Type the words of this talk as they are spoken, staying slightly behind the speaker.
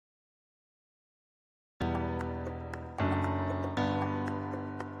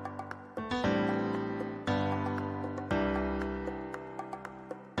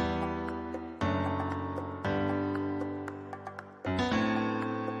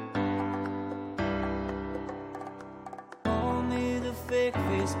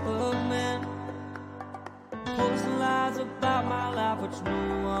about my life which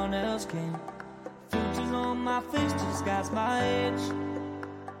no one else can. Future's on my face to disguise my age.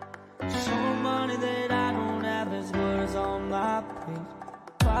 Show money that I don't have is what is on my page.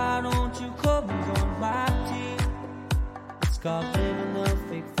 Why don't you come and join my team? It's called living the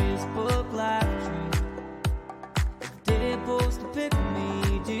fake Facebook live dream. If they post a pic of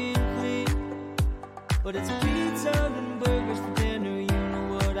me eating clean, but it's pizza and burgers for dinner, you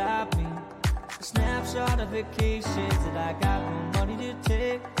know what I mean. A snapshot of vacations that I got no money to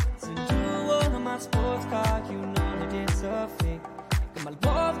take. Send you one of my sports cars, you know that it's a fake. Got my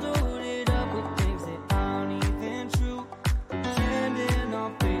love loaded up with things that aren't even true. Pretending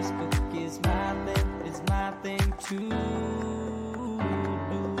on Facebook is my thing too.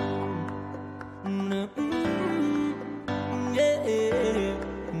 Yeah, yeah,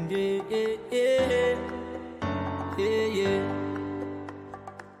 yeah, yeah.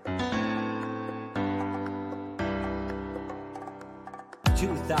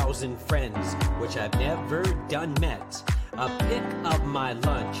 2,000 friends, which I've never done met. A pic of my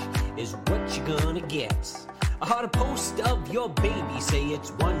lunch is what you're gonna get. I had a post of your baby, say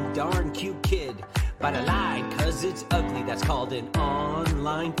it's one darn cute kid. But I lied cause it's ugly, that's called an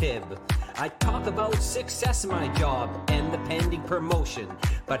online fib. I talk about success in my job and the pending promotion.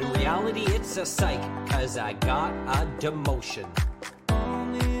 But in reality it's a psych, cause I got a demotion.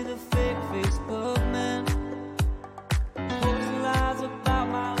 Only the fake Facebook man posting lies about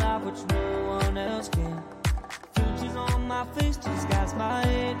my life which no one else can. Future's on my face to disguise my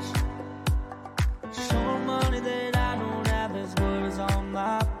age. Show money that I don't have is what is on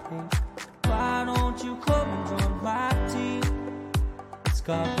my page. Why don't you come and join my team? It's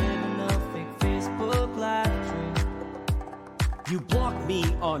called living a fake Facebook live dream. You block me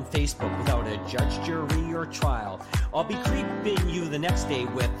on Facebook without a judge, jury, or trial. I'll be creeping you the next day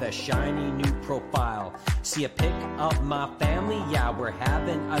with a shiny new profile. See a pic of my family? Yeah, we're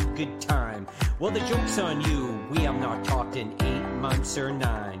having a good time. Well, the joke's on you. We have not talked in 8 months or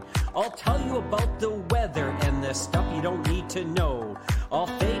 9. I'll tell you about the weather and the stuff you don't need to know. I'll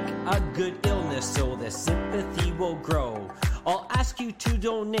fake a good illness so the sympathy will grow. I'll ask you to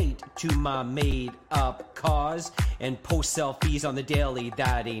donate to my made-up cause and post selfies on the daily.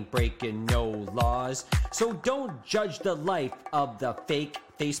 That ain't breaking no laws. So don't judge the life of the fake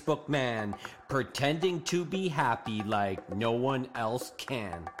Facebook man, pretending to be happy like no one else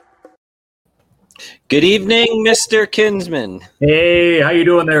can. Good evening, Mr. Kinsman. Hey, how you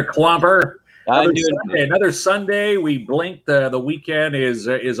doing there, Clumper? I'm doing Another Sunday. We blinked. The weekend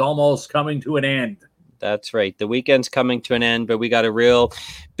is almost coming to an end. That's right. The weekend's coming to an end, but we got a real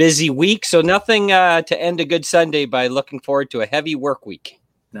busy week. So nothing to end a good Sunday by looking forward to a heavy work week.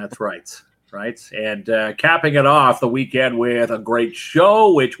 That's right. Right. And capping it off the weekend with a great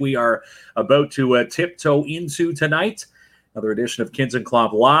show, which we are about to tiptoe into tonight. Another edition of Kins and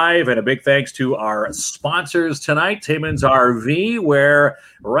Klomp Live, and a big thanks to our sponsors tonight, Timmins RV, where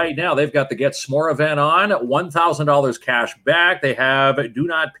right now they've got the Get S'more event on, $1,000 cash back. They have Do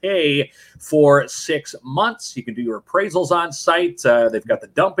Not Pay for 6 months. You can do your appraisals on site. They've got the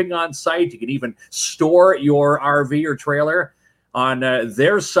dumping on site. You can even store your RV or trailer on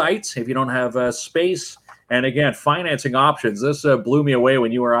their sites if you don't have space. And again, financing options. This blew me away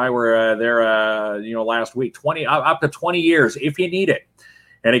when you or I were there, last week. Up to 20 years if you need it.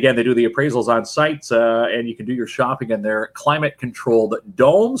 And again, they do the appraisals on site, and you can do your shopping in their climate-controlled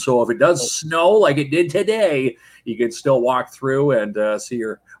dome. So if it does snow like it did today, you can still walk through and see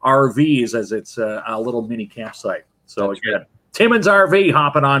your RVs as it's a little mini campsite. So again, Timmins RV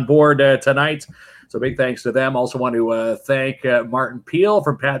hopping on board tonight. So big thanks to them. Also want to thank Martin Peel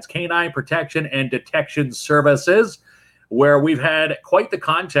from Pat's Canine Protection and Detection Services, where we've had quite the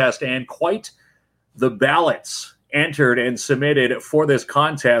contest and quite the ballots entered and submitted for this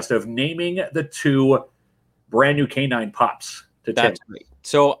contest of naming the 2 brand new canine pups. That's great.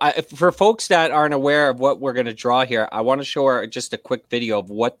 So for folks that aren't aware of what we're going to draw here, I want to show just a quick video of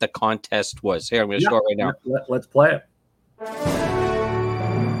what the contest was. Here, I'm going to show it right now. Let's play it.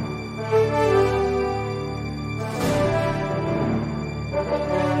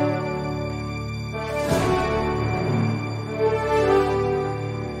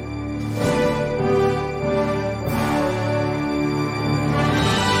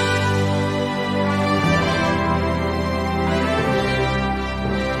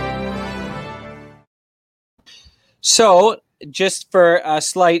 So just for a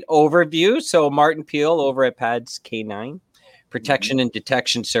slight overview, so Martin Peel over at Pat's Canine Protection and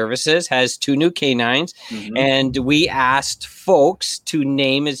Detection Services has 2 new canines, and we asked folks to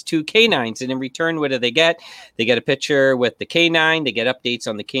name his 2 canines. And in return, what do? They get a picture with the canine, they get updates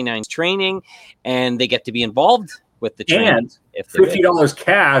on the canine's training, and they get to be involved with the training. And $50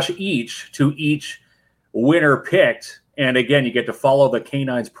 cash each to each winner picked. And again, you get to follow the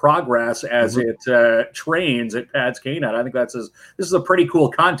canine's progress as it trains at Pad's Canine. I think this is a pretty cool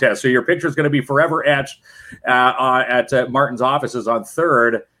contest. So your picture is going to be forever etched at Martin's offices on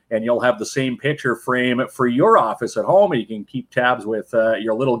 3rd, and you'll have the same picture frame for your office at home, and you can keep tabs with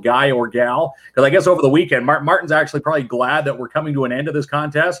your little guy or gal. Because I guess over the weekend, Martin's actually probably glad that we're coming to an end of this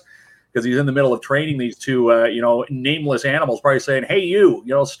contest, because he's in the middle of training these two, nameless animals, probably saying, "Hey,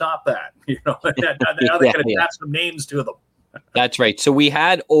 stop that." Now they can attach some names to them. That's right. So we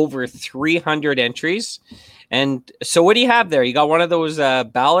had over 300 entries. And so what do you have there? You got one of those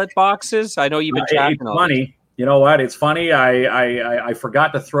ballot boxes? I know you've been tracking It's funny. You know what? It's funny. I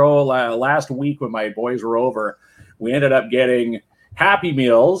forgot to throw last week when my boys were over. We ended up getting Happy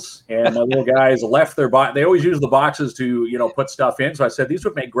Meals, and the little guys left their box. They always use the boxes to put stuff in. So I said these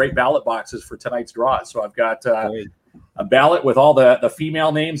would make great ballot boxes for tonight's draws. So I've got a ballot with all the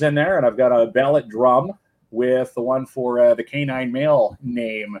female names in there, and I've got a ballot drum with the one for the canine male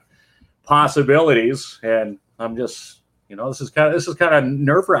name possibilities. And I'm just, this is kind of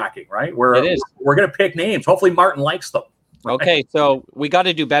nerve-wracking, right? We're going to pick names. Hopefully Martin likes them. Right? Okay, so we got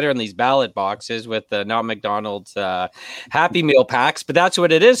to do better in these ballot boxes with the not McDonald's Happy Meal packs, but that's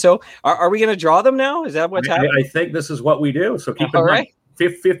what it is. So are we going to draw them now? Is that what's happening? I think this is what we do. So keep in mind,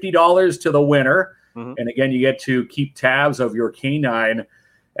 $50 to the winner. Mm-hmm. And again, you get to keep tabs of your canine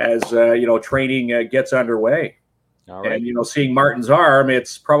as, training gets underway. All right. And, seeing Martin's arm,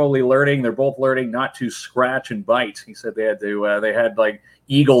 it's probably they're both learning not to scratch and bite. He said they had like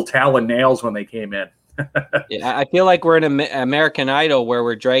eagle talon nails when they came in. Yeah, I feel like we're in American Idol where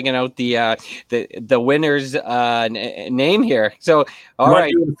we're dragging out the winner's name here. So, all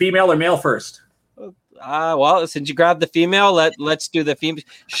right, do the female or male first? Well, since you grabbed the female, let's do the female.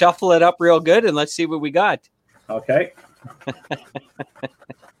 Shuffle it up real good, and let's see what we got. Okay.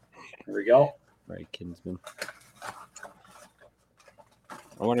 Here we go. All right, Kinsman.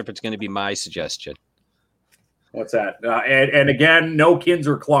 I wonder if it's going to be my suggestion. What's that? And again, no Kins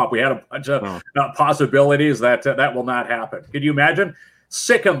or Klomp. We had a bunch of possibilities that will not happen. Could you imagine?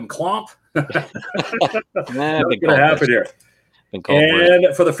 Sick'em Klomp. What's going to happen here?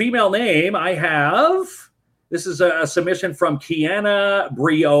 And for the female name, I have, this is a submission from Kiana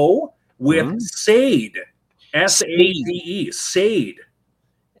Brio with Sade. S-A-D-E. Sade.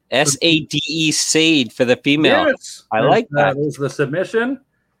 S-A-D-E. Sade for the female. Yes. I like that. There's the submission.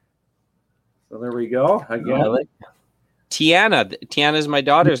 So there we go. Again. Tiana. Tiana's my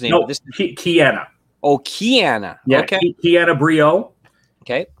daughter's name. No, Kiana. Oh, Kiana. Yeah, okay. Kiana Brio.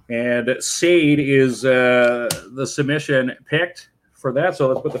 Okay. And Sade is the submission picked for that. So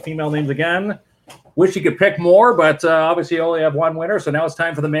let's put the female names again. Wish you could pick more, but obviously you only have one winner. So now it's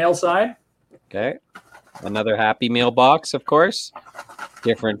time for the male side. Okay. Another Happy Meal box, of course.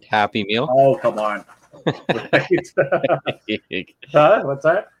 Different Happy Meal. Oh, come on. What's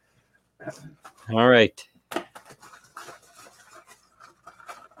that? All right.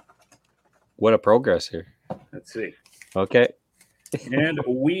 What a progress here. Let's see. Okay. And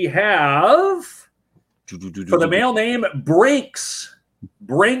we have, for the male name, Brinks.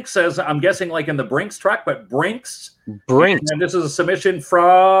 Brinks, as I'm guessing like in the Brinks truck, but Brinks. Brinks. And this is a submission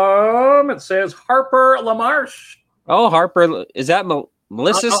from, it says, Harper LaMarche. Oh, Harper. Is that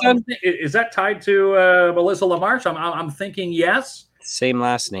Melissa's son? Is that tied to Melissa LaMarche? I'm thinking yes. Same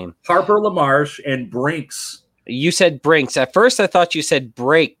last name. Harper LaMarche and Brinks. You said Brinks. At first, I thought you said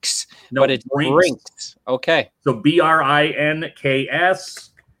Breaks, but it's Brinks. Okay. So Brinks.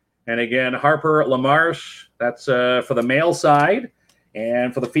 And again, Harper LaMarche. That's for the male side.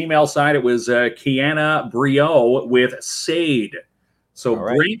 And for the female side, it was Kiana Brio with Sade. So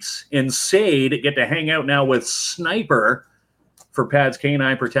Brinks and Sade get to hang out now with Sniper for Pad's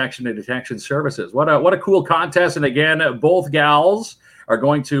Canine Protection and Detection Services. What a cool contest. And again, both gals are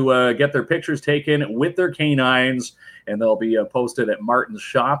going to get their pictures taken with their canines, and they'll be posted at Martin's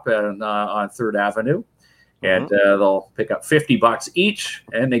shop on 3rd Avenue. And they'll pick up $50 each,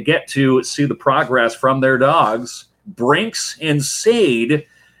 and they get to see the progress from their dogs, Brinks and Sade,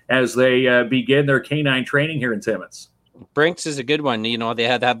 as they begin their canine training here in Timmins. Brinks is a good one. They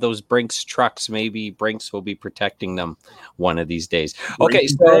had to have those Brinks trucks. Maybe Brinks will be protecting them one of these days. Okay,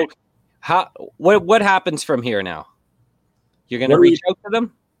 so what happens from here now? You're going to reach out to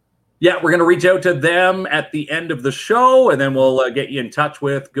them? Yeah, we're going to reach out to them at the end of the show, and then we'll get you in touch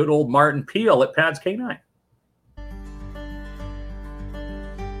with good old Martin Peel at Pad's Canine.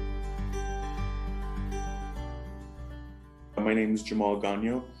 My name is Jamal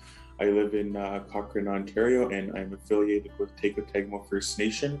Gagno. I live in Cochrane, Ontario, and I'm affiliated with Tegma First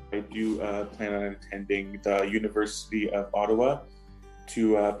Nation. I do plan on attending the University of Ottawa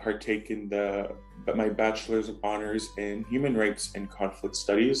to partake in my Bachelor's of Honors in Human Rights and Conflict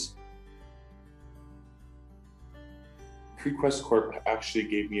Studies. CreekQuest Corp actually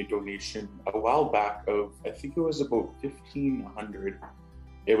gave me a donation a while back of, I think it was about $1,500.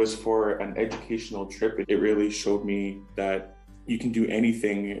 It was for an educational trip. It really showed me that you can do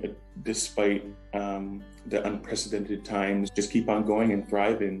anything despite the unprecedented times. Just keep on going and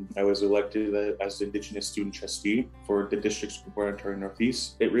thrive. And I was elected as the Indigenous Student Trustee for the District School Board Ontario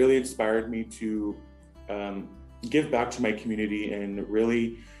Northeast. It really inspired me to give back to my community and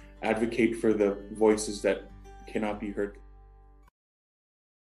really advocate for the voices that cannot be heard.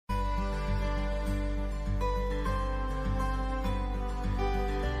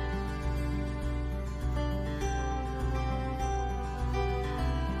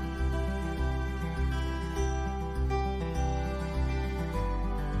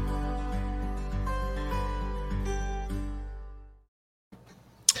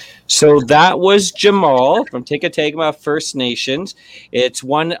 So that was Jamal from Tegma First Nations. It's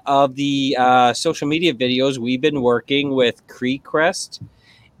one of the social media videos we've been working with CreekQuest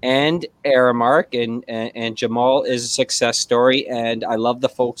and Aramark, and Jamal is a success story. And I love the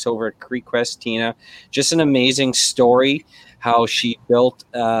folks over at CreekQuest, Tina. Just an amazing story how she built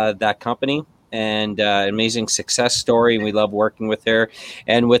that company. And amazing success story, and we love working with her.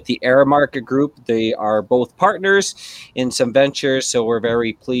 And with the Aramark Group, they are both partners in some ventures, so we're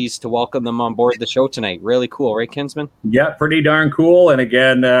very pleased to welcome them on board the show tonight. Really cool, right, Kinsman? Yeah, pretty darn cool. And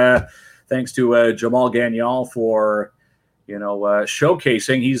again, thanks to Jamal Gagnon for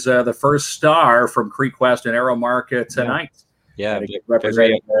showcasing. He's the first star from CreekQuest and Aramark tonight. Yeah,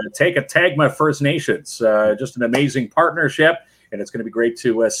 representing Tegma First Nations. Just an amazing partnership. And it's going to be great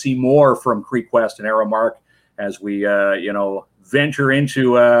to see more from CreekQuest and Aramark as we, venture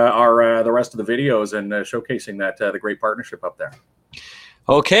into the rest of the videos and showcasing that the great partnership up there.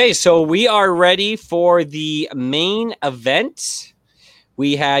 Okay, so we are ready for the main event.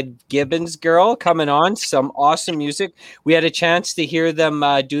 We had Gibbons Girl coming on, some awesome music. We had a chance to hear them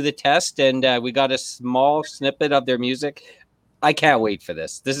do the test, and we got a small snippet of their music. I can't wait for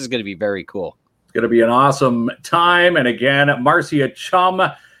this. This is going to be very cool. Going to be an awesome time. And again, Marcia Chum,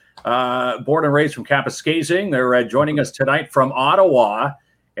 born and raised from Kapuskasing. They're joining us tonight from Ottawa,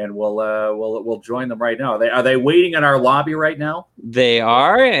 and we'll join them right now. Are they waiting in our lobby right now? They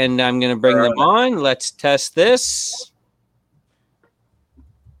are, and I'm going to bring them on. Let's test this.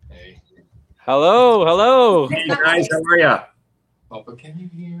 Hey. Hello. Hey guys, how are you? Papa, can you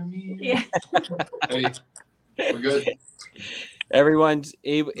hear me? Yeah. Hey, we're good. Everyone's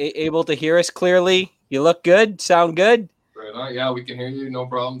able to hear us clearly. You look good. Sound good. Right on. Yeah, we can hear you. No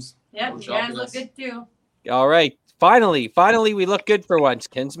problems. Yep, No you guys look choppiness. good too. All right. Finally, we look good for once,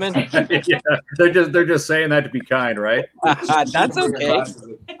 Kinsman. Yeah, they're just saying that to be kind, right? That's okay.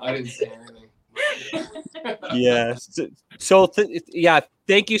 I didn't say anything. Yeah. So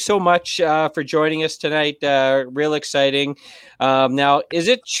thank you so much for joining us tonight. Real exciting. Now, is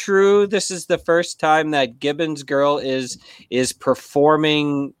it true this is the first time that Gibbons Girl is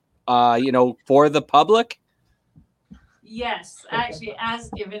performing, for the public? Yes, actually, as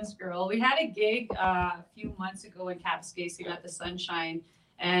Gibbons Girl, we had a gig a few months ago in Kapuskasing at the Sunshine,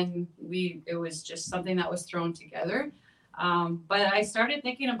 and it was just something that was thrown together. But I started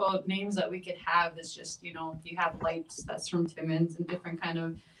thinking about names that we could have. That's just, you have Lights, that's from Timmins, and different kind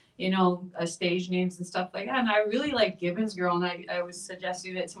of, stage names and stuff like that. And I really like Gibbons Girl, and I was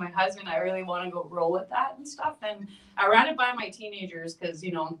suggesting it to my husband. I really want to go roll with that and stuff. And I ran it by my teenagers because,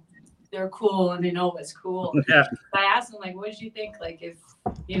 they're cool and they know what's cool. Yeah. I asked him, like, what did you think? Like, if,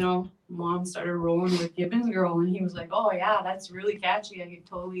 mom started rolling with Gibbons Girl, and he was like, oh, yeah, that's really catchy. I could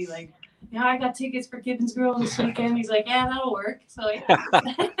totally, like, I got tickets for Gibbons Girl this weekend. He's like, yeah, that'll work. So, yeah.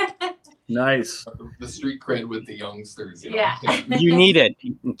 Nice. The street cred with the youngsters. Yeah. You need it.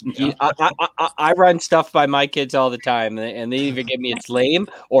 I run stuff by my kids all the time, and they either give me it's lame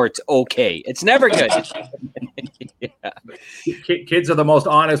or it's okay. It's never good. Yeah. Kids are the most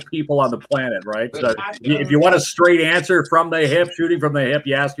honest people on the planet, right? So if you want a straight answer from the hip, shooting from the hip,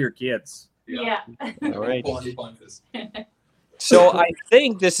 you ask your kids. Yeah. All right. Punches. So I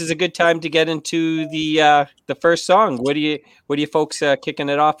think this is a good time to get into the first song. What do you folks kicking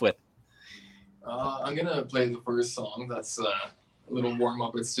it off with? I'm gonna play the first song. That's a little warm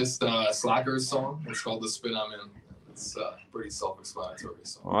up. It's just a Slackers song. It's called "The Spin I'm In." It's pretty self-explanatory.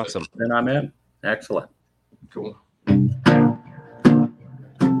 So Awesome. Then I'm in. Excellent. Cool.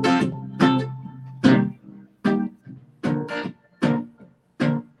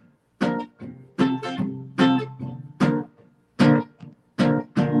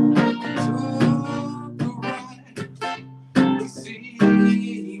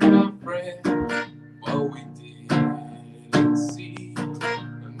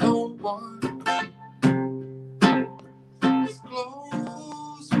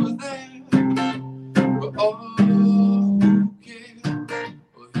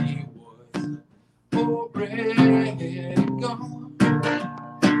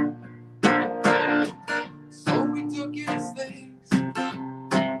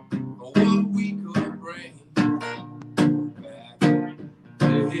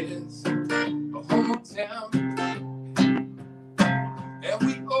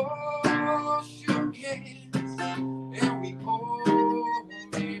 hands and we all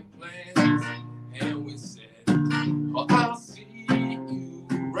made plans and we said, oh, I'll see you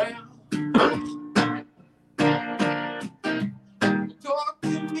around. Talk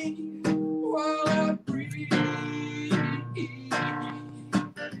to me while I breathe.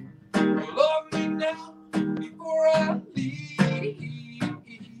 Love me now before I leave.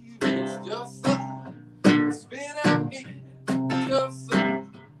 It's just a spin out in, just a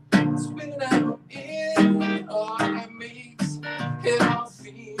spin out in. Oh, that makes it all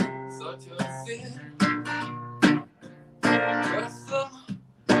seem such a sin. Just a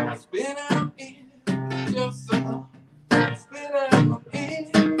spin out in, just a spin out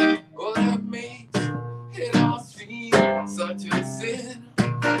in. Oh, that makes it all seem such a sin.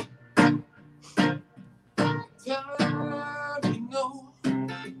 Time, you know,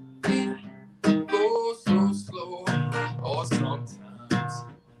 it goes so slow, or sometimes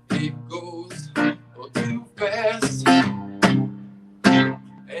it goes too fast. And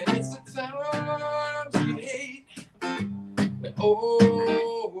it's the times you hate that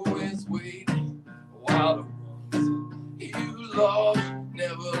always wait, while the ones you love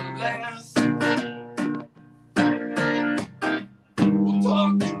never last. Well,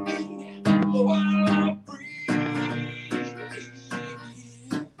 talk to me while I breathe.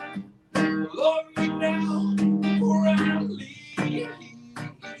 Love me now before I leave.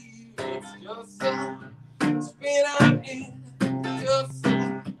 It's just a spin out in, just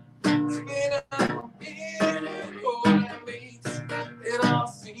a spin out in. Oh, that makes it all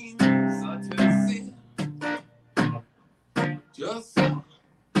seem such a sin. Just a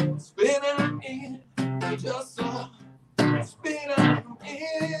spin out in, just a spin out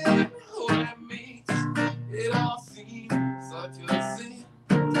in. Oh, that makes it all seem such a sin.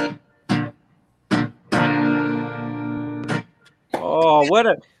 Oh,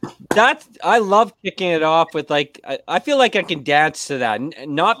 I love kicking it off with I feel like I can dance to that.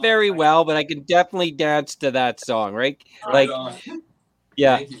 Not very well, but I can definitely dance to that song, right? Right Like, on.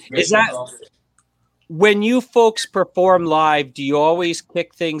 yeah. Thank you. Is that when you folks perform live, do you always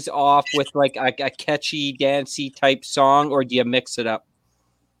kick things off with like a catchy, dancey type song, or do you mix it up?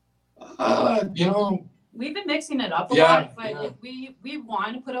 You know, We've been mixing it up a Yeah, lot, but yeah. if we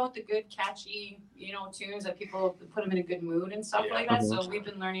want to put out the good, catchy, tunes that people put them in a good mood and stuff Yeah. like that. So we've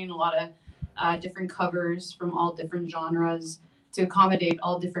been learning a lot of different covers from all different genres to accommodate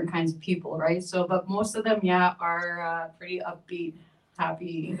all different kinds of people, right? So, but most of them, are pretty upbeat,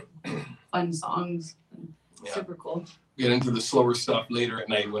 happy, fun songs. Yeah. Super cool. get into the slower stuff later at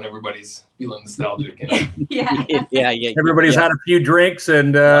night when everybody's feeling nostalgic. Yeah. yeah. Everybody's had a few drinks,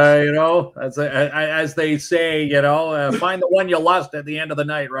 and as they say, find the one you lost at the end of the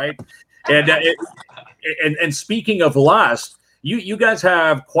night, right? And speaking of lust, you guys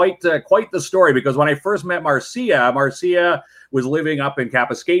have quite the story, because when I first met Marcia was living up in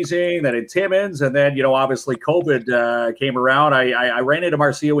Kapuskasing, then in Timmins, and then obviously COVID came around. I ran into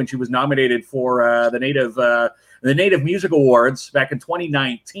Marcia when she was nominated for the Native Music Awards back in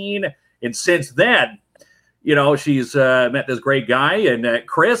 2019, and since then, she's met this great guy, and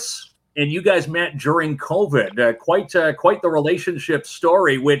Chris. And you guys met during COVID. Quite the relationship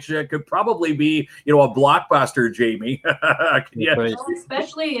story, which could probably be, a blockbuster, Jamie. Well,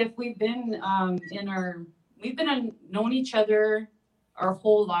 especially if we've been known each other our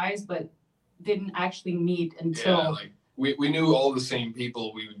whole lives, but didn't actually meet until. Yeah, we knew all the same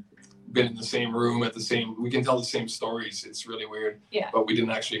people. We've been in the same room we can tell the same stories. It's really weird. Yeah. But we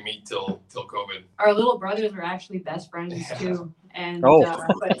didn't actually meet till COVID. Our little brothers were actually best friends too. And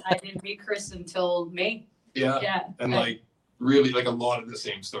but I didn't meet Chris until May. Yeah. Yeah. And really a lot of the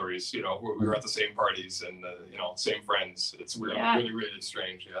same stories, we were at the same parties and same friends. It's really, really, really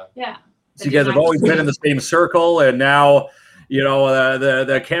strange. Yeah. Yeah. So you guys have always been in the same circle, and now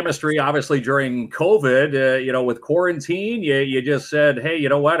the chemistry, obviously during COVID, with quarantine, you just said, hey, you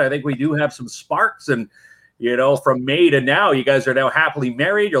know what? I think we do have some sparks, and from May to now, you guys are now happily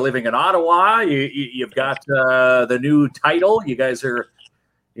married. You're living in Ottawa. You've got the new title. You guys are,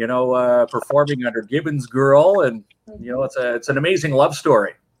 performing under Gibbons Girl, and it's an amazing love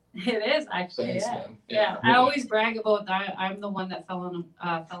story. It is actually. Thanks, yeah. I always brag about that. I'm the one that fell in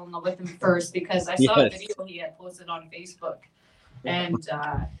love with him first, because I saw a video he had posted on Facebook, and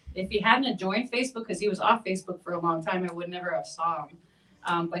if he hadn't joined Facebook, because he was off Facebook for a long time, I would never have saw him.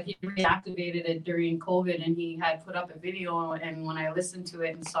 But he reactivated it during COVID, and he had put up a video, and when I listened to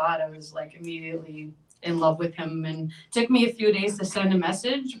it and saw it, I was immediately in love with him. And it took me a few days to send a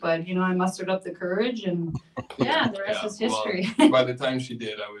message, but I mustered up the courage, and the rest is history. Well, by the time she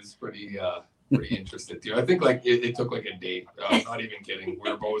did, I was pretty pretty interested too. I think like it took like a day. Not even kidding.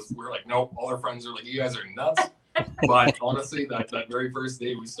 We're like, no, all our friends are like, you guys are nuts. But honestly, that very first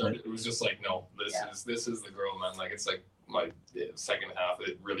day we started, it was just like, no, this is the girl, man. Like it's like my second half.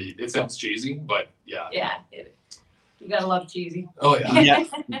 It sounds cheesy, but yeah. Yeah. You gotta love cheesy. Oh yeah.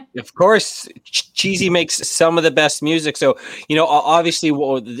 Of course, cheesy makes some of the best music. So, obviously,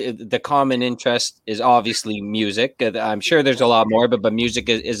 the common interest is obviously music. I'm sure there's a lot more, but music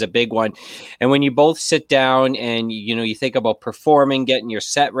is a big one. And when you both sit down and you think about performing, getting your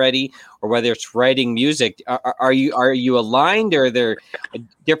set ready, or whether it's writing music, are you aligned, or are there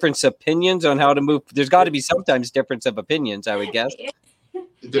different opinions on how to move? There's got to be sometimes difference of opinions, I would guess.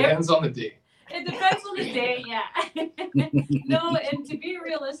 It depends on the day. It depends on the day, yeah. No, and to be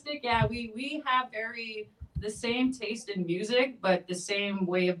realistic, yeah, we have the same taste in music, but the same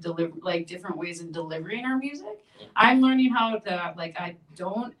way of different ways of delivering our music. I'm learning how to,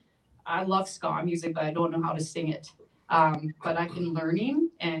 I love ska music, but I don't know how to sing it. But I've been learning,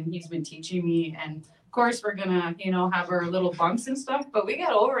 and he's been teaching me, and of course we're gonna, have our little bumps and stuff, but we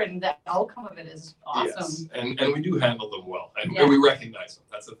got over it, and the outcome of it is awesome. Yes. And we do handle them well, and we recognize them.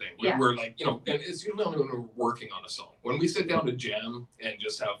 That's the thing. We're like, and it's usually when we're working on a song. When we sit down to jam and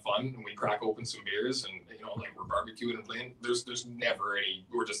just have fun, and we crack open some beers, and like we're barbecuing and playing, there's never any.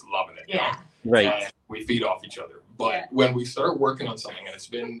 We're just loving it. Yeah. Right. And we feed off each other. But when we start working on something, and it's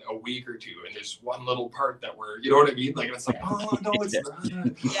been a week or two, and there's one little part that we're, you know what I mean? Like, it's like, oh no, it's not.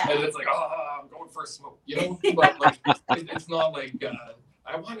 And it's like, oh, I'm going for a smoke, But like, it's not like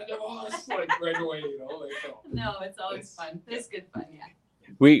I want to divorce like right away, No, it's always fun. It's good fun, yeah.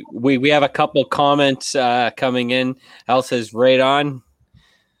 We have a couple comments coming in. Al says, right on.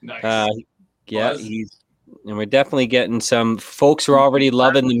 Nice. Yeah, and we're definitely getting some folks who are already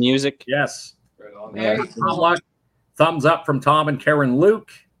loving the music. Yes. Right on. Very cool. Thumbs up from Tom and Karen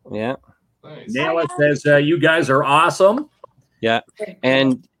Luke. Yeah. Nice. Naila says, you guys are awesome. Yeah.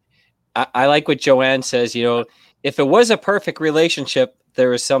 And I like what Joanne says, if it was a perfect relationship,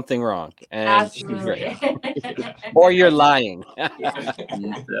 there is something wrong. And absolutely. Or you're lying.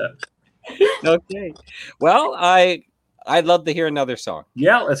 Okay. Well, I'd love to hear another song.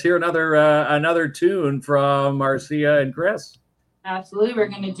 Yeah, let's hear another tune from Marcia and Chris. Absolutely. We're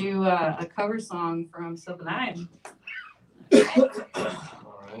going to do a cover song from Silver Nine. All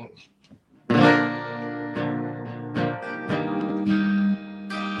right.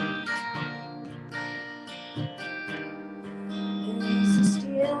 There's a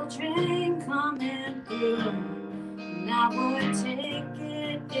steel train coming through, and I would take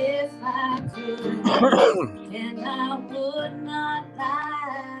it if I could. And I would not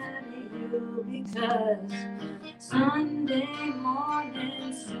lie to you, because Sunday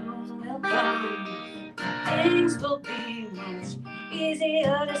morning soon will come. Things will be much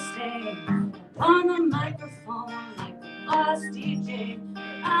easier to stay on the microphone like a lost DJ.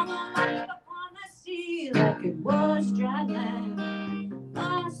 I will look up on the sea like it was dry land.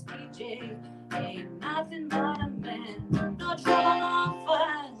 Lost DJ ain't nothing but a man. No trouble, no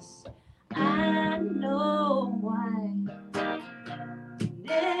fuss. I know why.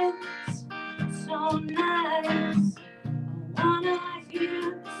 It's so nice. I wanna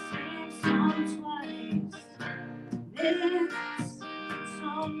hear the same song twice. It's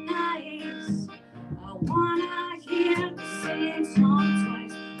so nice. I wanna hear the same song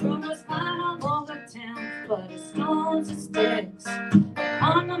twice. Rumors fly all over town, but it's stones and sticks.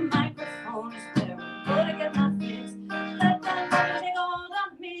 On the microphone is where I'm gonna get my fix. Let that love take hold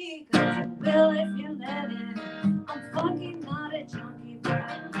of me, 'cause you will if you let it. I'm fucking not a junkie, but I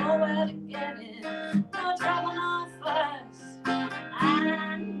know where to get it. No trouble, no fuss.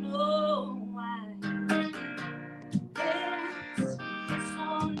 I know why. It's so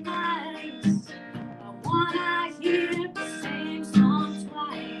nice. I wanna hear the same song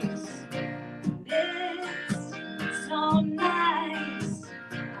twice. It's so nice.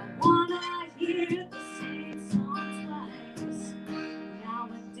 I wanna hear the same song twice.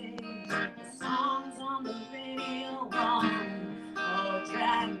 Nowadays, the songs on the radio all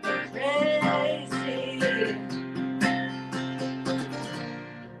drive me crazy.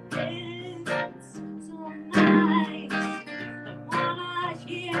 It's so nice. I wanna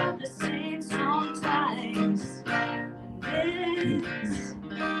hear the same song twice. It's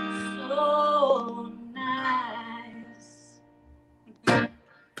so nice.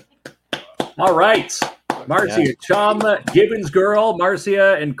 All right. Marcia Chum, Gibbons Girl,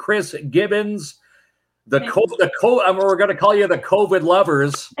 Marcia and Chris Gibbons. We're going to call you the COVID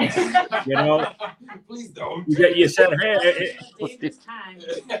lovers. Please don't. You said, hey, Dangerous time.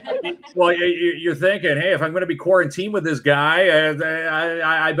 well, you're thinking, hey, if I'm going to be quarantined with this guy,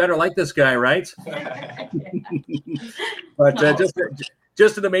 I better like this guy, right? But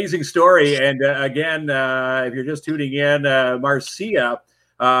just an amazing story. And again, if you're just tuning in, Marcia,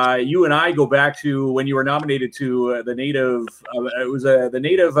 you and I go back to when you were nominated to the Native, the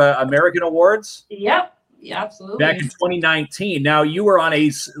Native American Awards. Yep. Yeah, absolutely. Back in 2019. Now you were on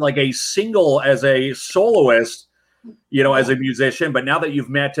a single as a soloist, as a musician. But now that you've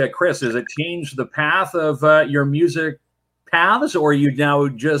met Chris, has it changed the path of your music paths, or are you now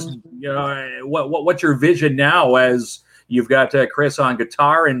just what's your vision now as you've got Chris on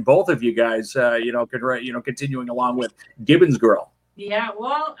guitar and both of you guys, continuing along with Gibbons Girl? Yeah,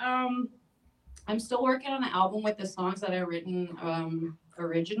 well, I'm still working on an album with the songs that I've written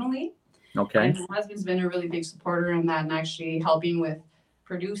originally. Okay. And my husband's been a really big supporter in that and actually helping with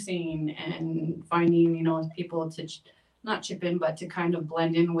producing and finding, people to not chip in, but to kind of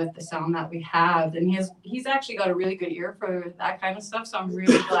blend in with the sound that we have. And he's actually got a really good ear for that kind of stuff. So I'm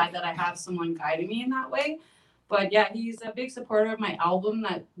really glad that I have someone guiding me in that way. But yeah, he's a big supporter of my album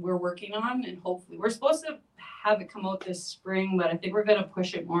that we're working on. And hopefully we're supposed to have it come out this spring, but I think we're going to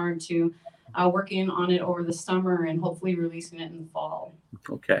push it more to working on it over the summer and hopefully releasing it in the fall.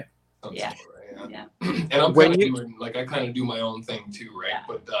 Okay. Yeah. Yeah. And I'm kind of doing, I kind of do my own thing too, right?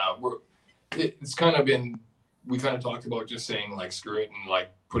 Yeah. But it's kind of been, we kind of talked about just saying screw it and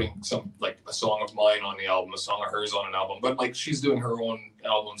putting some a song of mine on the album, a song of hers on an album. But she's doing her own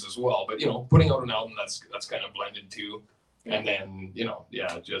albums as well. But putting out an album that's kind of blended too. And then,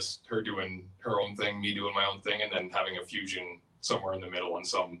 just her doing her own thing, me doing my own thing, and then having a fusion somewhere in the middle on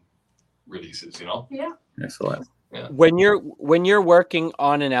some releases, Yeah. Excellent. Yeah. When you're working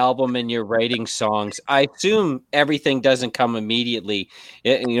on an album and you're writing songs, I assume everything doesn't come immediately.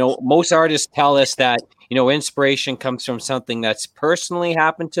 Most artists tell us that, inspiration comes from something that's personally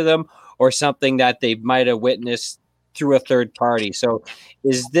happened to them or something that they might have witnessed through a third party. So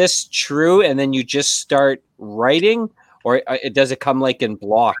is this true? And then you just start writing, or does it come in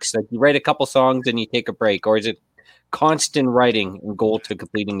blocks? Like you write a couple songs and you take a break, or is it constant writing and goal to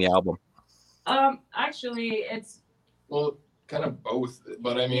completing the album? Actually, it's kind of both,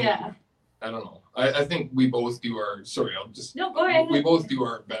 but I mean, yeah. I don't know. I think we both do go ahead. We both do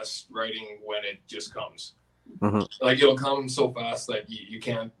our best writing when it just comes. Mm-hmm. It'll come so fast that you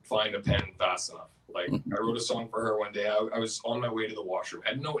can't find a pen fast enough. I wrote a song for her one day. I was on my way to the washroom. I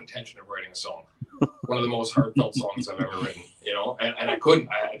had no intention of writing a song. One of the most heartfelt songs I've ever written, and I couldn't.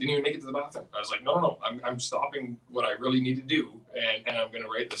 I didn't even make it to the bathroom. I was like, no, I'm stopping what I really need to do, and I'm going to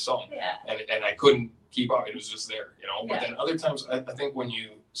write the song. Yeah. And I couldn't keep up. It was just there, But Yeah. then other times, I think when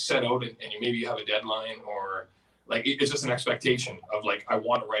you set out and you have a deadline or it's just an expectation of I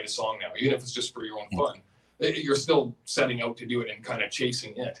want to write a song now, even if it's just for your own fun. You're still setting out to do it and kind of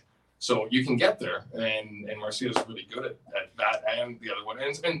chasing it. So you can get there, and Marcia's really good at that and the other one.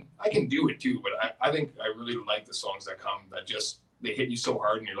 And I can do it too, but I think I really like the songs that come that just, they hit you so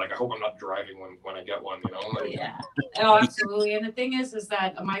hard and you're like, I hope I'm not driving when I get one, Yeah. Oh, absolutely. And the thing is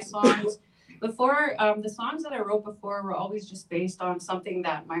that my songs before, the songs that I wrote before were always just based on something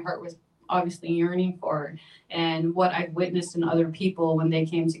that my heart was obviously yearning for and what I've witnessed in other people when they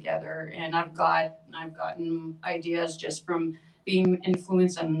came together. And I've gotten ideas just from being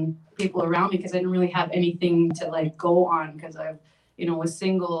influenced on people around me because I didn't really have anything to go on because I was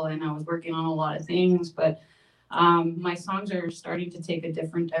single and I was working on a lot of things. But my songs are starting to take a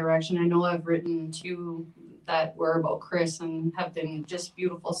different direction. I know I've written 2 that were about Chris and have been just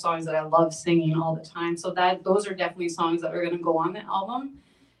beautiful songs that I love singing all the time. So those are definitely songs that are going to go on the album,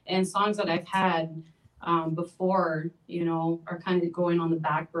 and songs that I've had before, are kind of going on the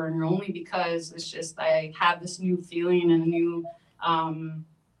back burner only because it's just, I have this new feeling and a new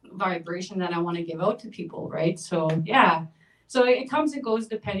vibration that I want to give out to people. Right. So, yeah. So it comes and goes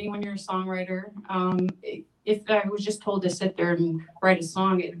depending when you're a songwriter. If I was just told to sit there and write a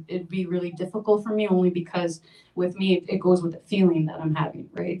song, it'd be really difficult for me only because with me, it goes with the feeling that I'm having.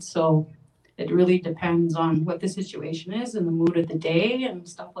 Right. So it really depends on what the situation is and the mood of the day and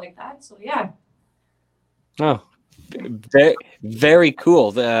stuff like that. So, yeah. Oh, very, very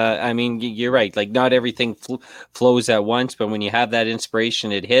cool. I mean, you're right. Not everything flows at once, but when you have that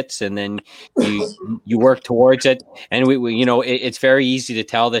inspiration, it hits, and then you work towards it. And we it's very easy to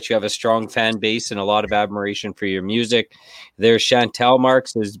tell that you have a strong fan base and a lot of admiration for your music. There's Chantel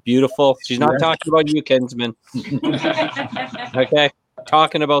Marks, is beautiful. She's not talking about you, Kinsman. Okay,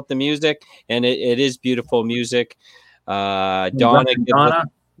 talking about the music, and it is beautiful music. Donna.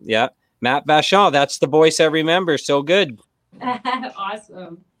 Yeah. Matt Vachon, that's the voice I remember. So good.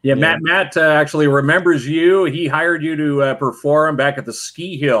 Awesome. Yeah, Matt actually remembers you. He hired you to perform back at the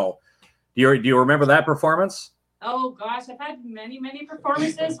ski hill. Do you remember that performance? Oh gosh, I've had many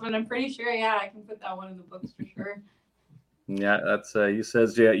performances, but I'm pretty sure, yeah, I can put that one in the books for sure. Yeah, that's he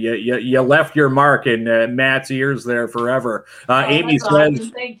says you left your mark in Matt's ears there forever. Amy That's says,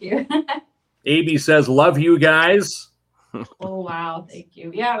 awesome. Thank you. Amy says, love you guys. Oh wow, thank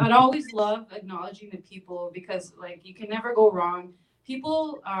you. Yeah, I'd always love acknowledging the people because like you can never go wrong.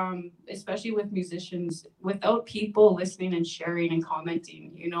 People, especially with musicians, without people listening and sharing and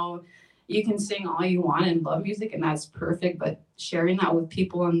commenting, you can sing all you want and love music and that's perfect, but sharing that with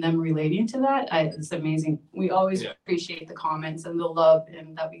people and them relating to that, it's amazing. We always appreciate the comments and the love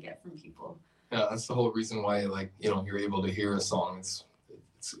and that we get from people. Yeah, that's the whole reason why, like, you're able to hear a song. It's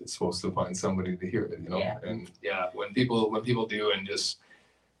supposed to find somebody to hear it, Yeah. And when people do, and just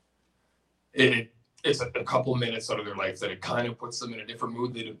it's a couple minutes out of their life that it kind of puts them in a different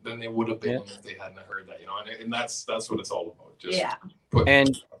mood than they would have been if they hadn't heard that, and that's what it's all about. Just and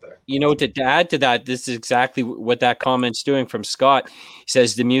out there. To add to that, this is exactly what that comment's doing from Scott. He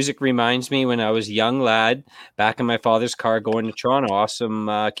says the music reminds me when I was a young lad back in my father's car going to Toronto. Awesome,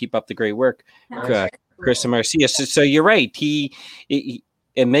 keep up the great work, Chris and Marcia. So you're right.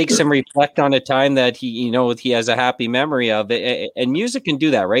 It makes him reflect on a time that he has a happy memory of it. And music can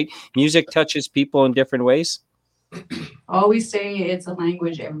do that, right? Music touches people in different ways. Always say it's a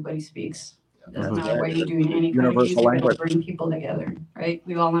language everybody speaks. Doesn't matter what you're doing, any kind of music will bring people together, right?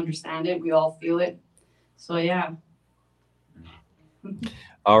 We all understand it. We all feel it. So, yeah.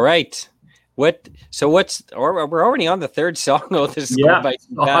 All right. We're already on the third song. Oh, this is going by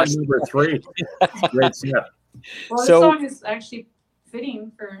fast. Song number 3. Great stuff. Well, this song is actually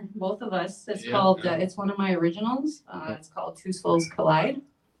fitting for both of us. It's called, it's one of my originals. It's called Two Souls Collide.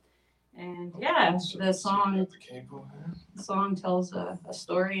 And the song tells a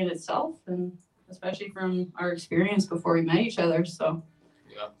story in itself, and especially from our experience before we met each other. So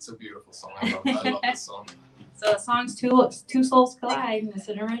it's a beautiful song. I love this song. So the song's Two Souls Collide, and it's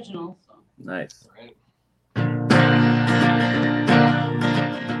an original. So. Nice. Right.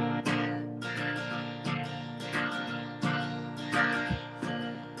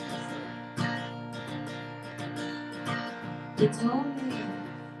 You told me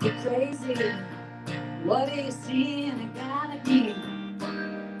you're crazy. What are you seeing? It gotta be.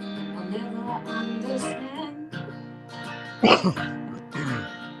 I'll never understand. I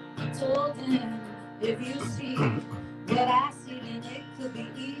told him, if you see what I see, then it could be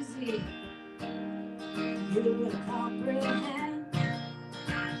easy. You would comprehend. I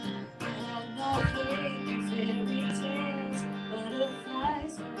had no faith, fairy tales,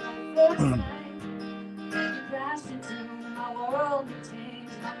 butterflies at first sight. You crashed into my world and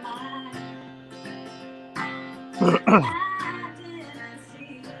changed my mind. I didn't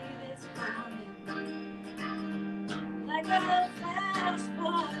see this coming. Like a flash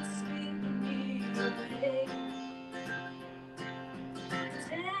flood sweeping me away.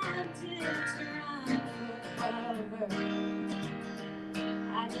 Tempted to run for cover.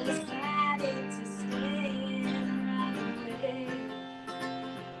 I decided to stay and run away.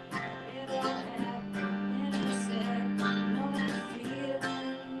 It all happened in a second. No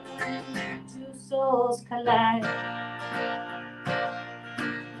feeling when two souls collide.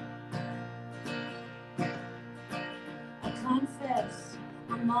 I confess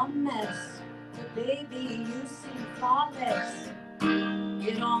I'm a mess, but baby you seem flawless.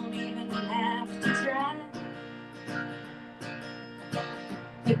 You don't even have to try.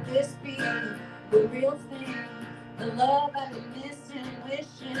 Could this be the real thing? The love I've been missing,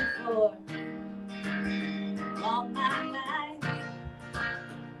 wishing for all my life.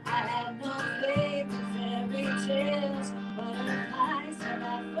 I had no faith in fairy tales, butterflies at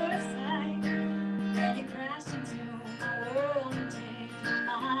our first sight. Then you crashed into my world and changed my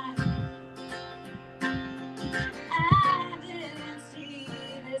mind. I didn't see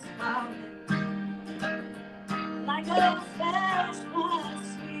this coming. Like a flash flood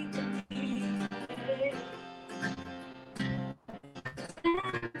sweeping me away.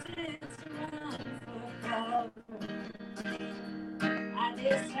 Tempted to run for cover. I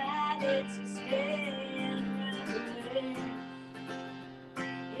decided to stay and run away.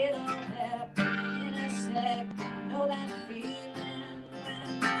 It all happened in a second. Know that feeling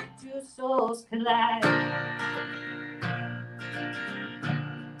when two souls collide.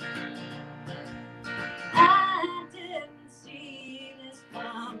 I didn't see this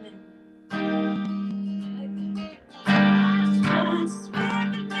coming.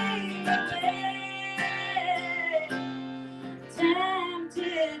 Sweeping me away.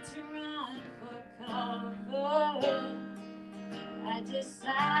 Tempted to run for cover.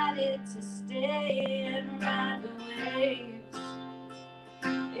 decided to stay and ride the waves.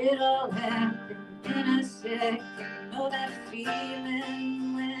 It all happened in a second. Know that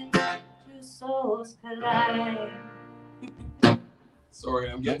feeling when two souls collide. Sorry,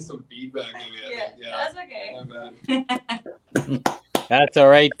 I'm getting some feedback. That's okay. My bad. That's all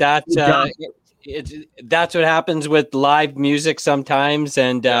right. That's that's what happens with live music sometimes.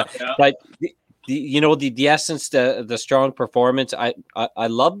 And but the essence, the strong performance. I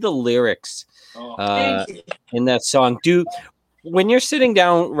love the lyrics in that song. When you're sitting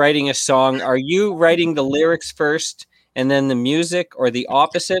down writing a song, are you writing the lyrics first and then the music, or the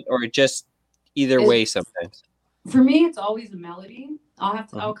opposite, or just either way sometimes? For me, it's always a melody.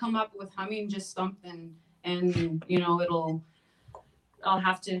 I'll come up with humming just something, and I'll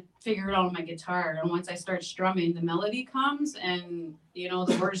have to figure it out on my guitar. And once I start strumming, the melody comes, and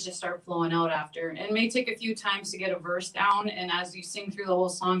the words just start flowing out after. And it may take a few times to get a verse down, and as you sing through the whole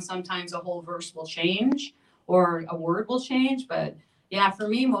song, sometimes a whole verse will change or a word will change. But yeah, for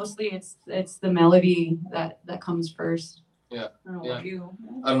me, mostly it's the melody that comes first. Yeah. I don't know about you.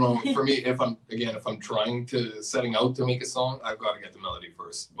 I don't know. For me, if I'm setting out to make a song, I've got to get the melody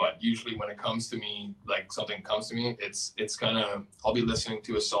first. But usually when it comes to me, like something comes to me, it's kind of, I'll be listening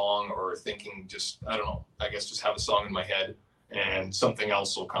to a song or thinking, I don't know, I guess just have a song in my head, and something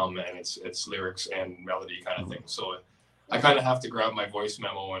else will come, and it's lyrics and melody kind of thing. So I kind of have to grab my voice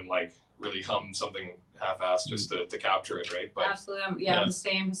memo and like really hum something half-assed just to capture it, right? But absolutely, I'm the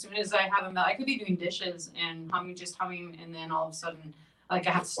same. As soon as I have I could be doing dishes and humming, and then all of a sudden, like,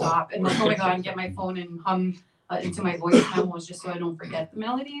 I have to stop and like, oh my god, and get my phone and hum into my voice memos just so I don't forget the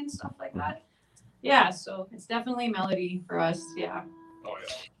melody and stuff like that. Yeah, so it's definitely melody for us. Yeah. Oh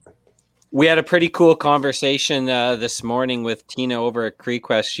yeah. We had a pretty cool conversation this morning with Tina over at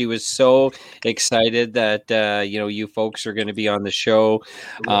CreekQuest. She was so excited that you folks are going to be on the show.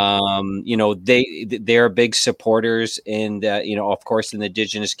 They're big supporters in of course, in the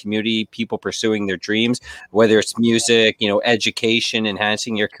Indigenous community, people pursuing their dreams, whether it's music, education,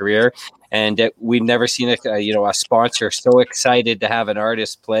 enhancing your career. And we've never seen a sponsor so excited to have an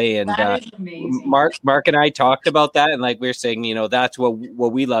artist play. And that is amazing. Mark and I talked about that, and like we're saying, that's what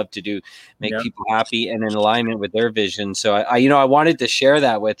we love to do, make people happy and in alignment with their vision. So I wanted to share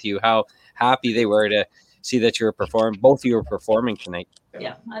that with you, how happy they were to see that you were both of you were performing tonight.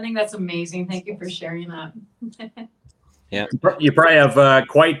 Yeah, I think that's amazing. Thank you for sharing that. Yeah, you probably have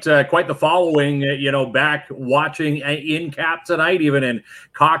quite the following, back watching in Cap tonight, even in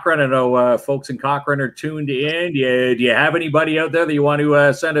Cochrane. I know folks in Cochrane are tuned in. Do you have anybody out there that you want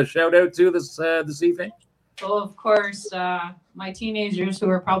to send a shout out to this evening? Well, of course, my teenagers who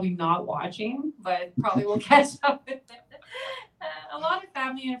are probably not watching, but probably will catch up with it. A lot of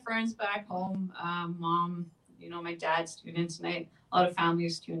family and friends back home. Mom, my dad's tuned in tonight. A lot of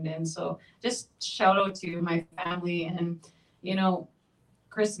families tuned in. So just shout out to my family, and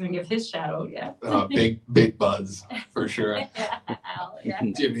Chris is gonna give his shout out. Yeah. Big Buzz for sure. Yeah.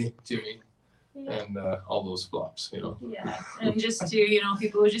 Jimmy, and all those flops. Yeah, and just to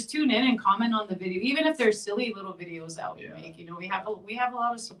people who just tune in and comment on the video, even if they're silly little videos that we make. We have a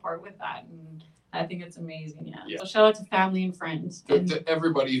lot of support with that, and I think it's amazing. Yeah. So shout out to family and friends. To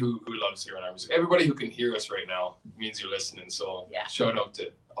everybody who loves hearing our music. Everybody who can hear us right now means you're listening. So shout out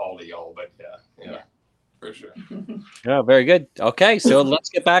to all of y'all. But yeah. For sure. Oh, very good. Okay, so let's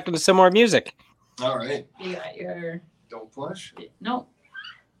get back into some more music. All right. You got your Don't Push? No.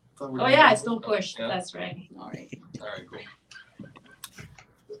 It's Don't Push. Yeah. That's right. All right,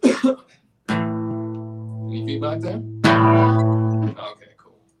 cool. Any feedback there? Okay,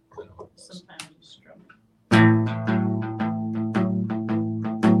 cool. Sometimes I just drum.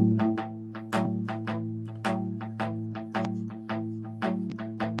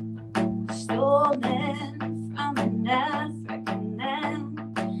 Stolen from an African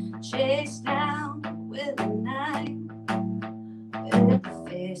man, chased down with a knife, with a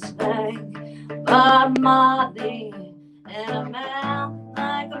face like Bob Marley and a mouth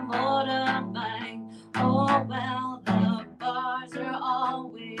like a motorbike. Oh well, the bars are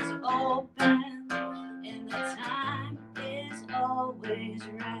always open, and the time is always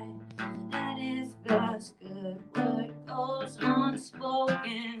right. And if God's good word goes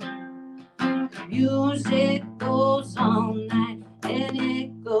unspoken, the music goes all night, and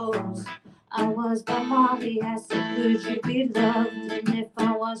it goes. I was Bob Marley, I said, could you be loved? And if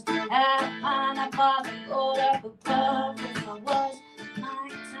I was half pine, I bought the gold up above. If I was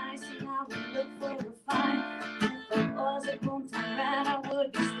Mike Tyson, I would look for a fight. If I was a boomtown rat, I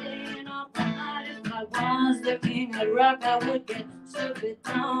would be staying up all night. If I was the king of rock, I would get stupid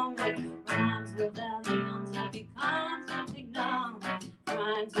dumb. With rhymes with aliens, I become something dumb.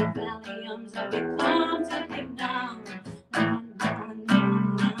 Rhymes antebellums have become to be numb. If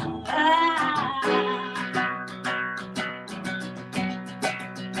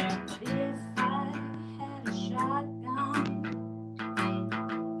I had a shotgun,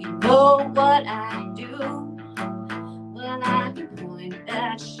 you know what I do? Well, I can point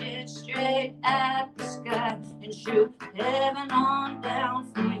that shit straight at the sky and shoot heaven on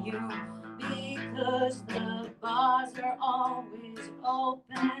down for you, because the bars are always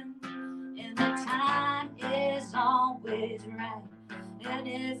open and the time is always right. And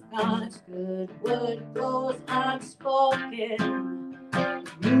if God's good word goes unspoken,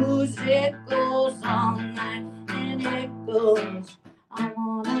 music goes all night, and it goes, I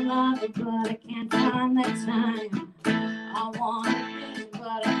wanna love it, but I can't find the time. I wanna be,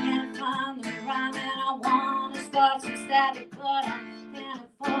 but I can't find the rhyme. And I wanna start some static, but I can't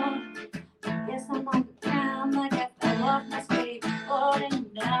afford. I guess I'm on the ground like I fell off my skateboard.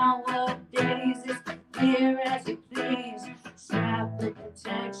 And nowadays it's clear as you please. Strap with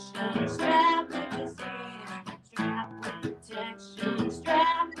protection, strap with disease. Strap with protection,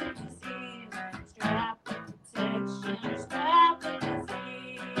 strap with disease. Strap with protection, strap with disease.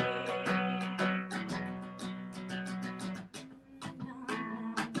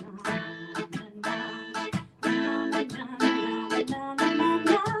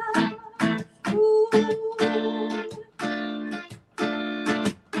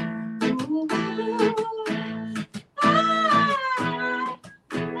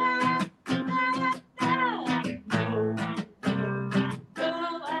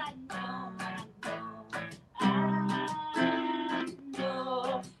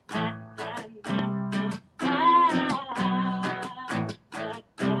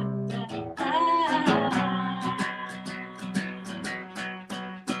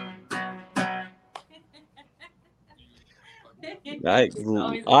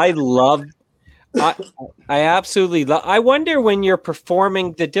 I love. I absolutely love. I wonder when you're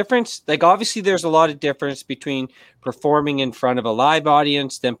performing the difference. Like obviously, there's a lot of difference between performing in front of a live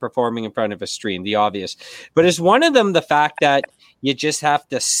audience than performing in front of a stream. The obvious, but is one of them the fact that you just have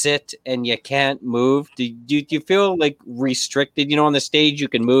to sit and you can't move? Do you feel like restricted? You know, on the stage you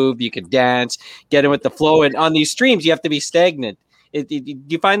can move, you can dance, get in with the flow, and on these streams you have to be stagnant. Do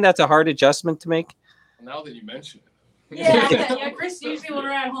you find that's a hard adjustment to make? Now that you mention it. Yeah. Chris usually when we're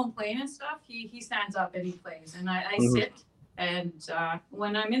at home playing and stuff, he stands up and he plays, and I sit. And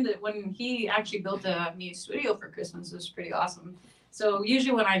when he actually built me a studio for Christmas, it was pretty awesome. So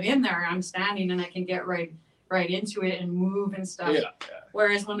usually when I'm in there, I'm standing and I can get right into it and move and stuff. Yeah.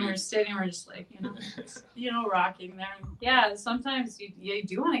 Whereas when we're sitting, we're just like rocking there. Yeah, sometimes you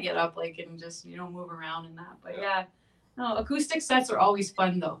do want to get up and just move around and that. But yeah. No, acoustic sets are always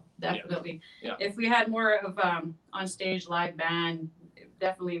fun though, definitely. Yeah. If we had more of on stage live band,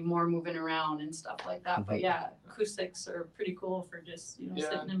 definitely more moving around and stuff like that. But yeah, acoustics are pretty cool for just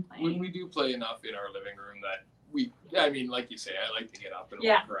sitting and playing. We do play enough in our living room that like you say, I like to get up and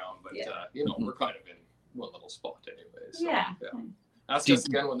walk around, but we're kind of in one little spot anyways. So, yeah. That's just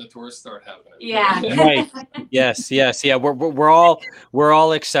again when the tours start happening. Yeah. Right. Yes. Yeah. We're all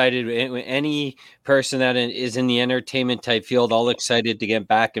excited. Any person that is in the entertainment type field, all excited to get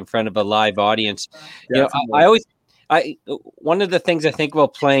back in front of a live audience. One of the things I think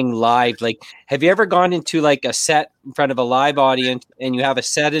about playing live, have you ever gone into a set in front of a live audience and you have a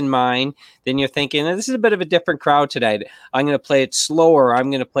set in mind, then you're thinking, this is a bit of a different crowd tonight. I'm going to play it slower. I'm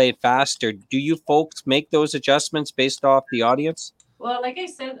going to play it faster. Do you folks make those adjustments based off the audience? Well, like I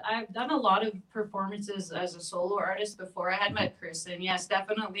said, I've done a lot of performances as a solo artist before I had met Chris. And yes,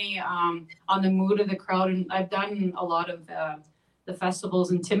 definitely on the mood of the crowd. And I've done a lot of the festivals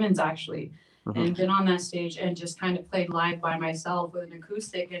in Timmins, actually, and been on that stage and just kind of played live by myself with an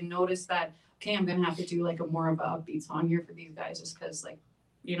acoustic and noticed that, okay, I'm going to have to do a more of a upbeat song here for these guys just because, and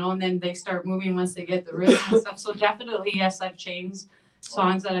then they start moving once they get the rhythm and stuff. So definitely, yes, I've changed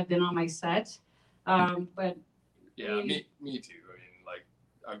songs that have been on my set. But yeah, me too.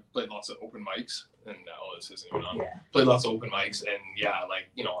 I've played lots of open mics, and now this isn't even on. Yeah. Played lots of open mics, and I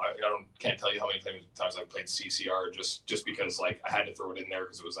can't tell you how many times I've played CCR just because I had to throw it in there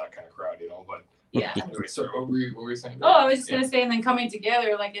because it was that kind of crowd, But yeah. Anyway, sorry, what were you saying? Oh, I was just gonna say, and then coming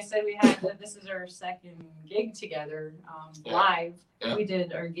together, like I said, we had this is our second gig together, live. Yeah. We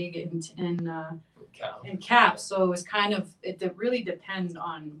did our gig in Cap, so it was kind of it really depends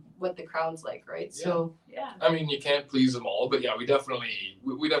on what the crowd's like, right? Yeah. So yeah. I mean, you can't please them all, but yeah, we definitely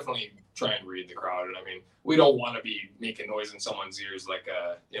try and read the crowd, and I mean, we don't want to be making noise in someone's ears like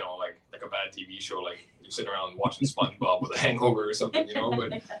a bad TV show, like you're sitting around watching SpongeBob with a hangover or something,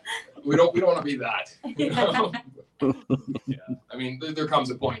 But we don't want to be that. Yeah, I mean, there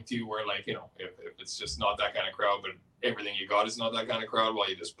comes a point too where, like, you know, if it's just not that kind of crowd, but everything you got is not that kind of crowd, well,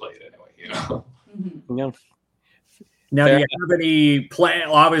 you just play it anyway, you know. Mhm. Yeah. Now, Fair do you have any plan?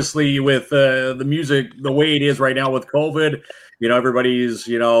 Obviously, with the music the way it is right now with COVID, you know, everybody's,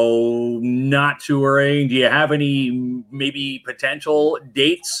 you know, not touring. Do you have any maybe potential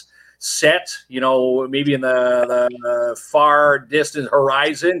dates set, you know, maybe in the far distant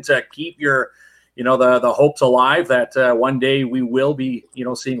horizon to keep your, you know, the hopes alive that one day we will be, you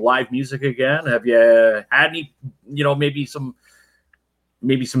know, seeing live music again? Have you had any, you know, maybe some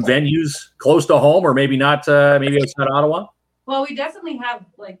venues close to home, or maybe not, maybe outside Ottawa? Well, we definitely have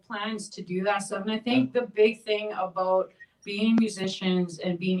like plans to do that stuff. And I think the big thing about being musicians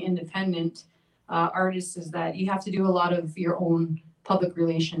and being independent artists is that you have to do a lot of your own public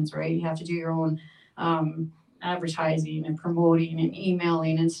relations, right? You have to do your own advertising and promoting and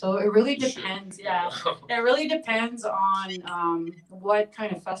emailing. And so it really depends. Yeah, it really depends on what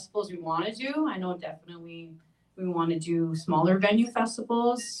kind of festivals we want to do. I know definitely we want to do smaller venue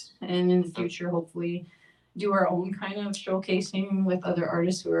festivals, and in the future, hopefully, do our own kind of showcasing with other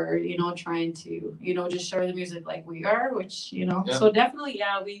artists who are, you know, trying to, you know, just share the music like we are, which, you know, so definitely,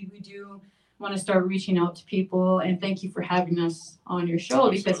 yeah, we do want to start reaching out to people. And thank you for having us on your show,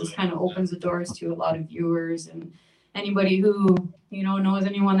 because this kind of opens the doors to a lot of viewers and anybody who, you know, knows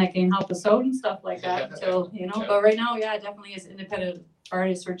anyone that can help us out and stuff like that. So, you know, but right now, yeah, definitely as independent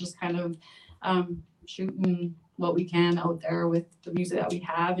artists, we're just kind of shooting what we can out there with the music that we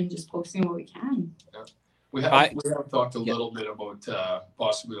have and just posting what we can. Yeah. We have talked a little bit about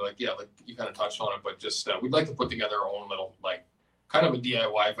possibly like you kind of touched on it, but just we'd like to put together our own little like kind of a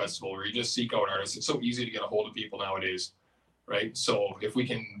DIY festival where you just seek out artists. It's so easy to get a hold of people nowadays, right? So if we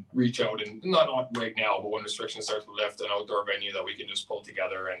can reach out, and not right now, but when restrictions start to lift, an outdoor venue that we can just pull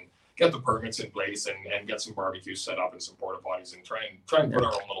together and get the permits in place and get some barbecues set up and some porta potties and try and put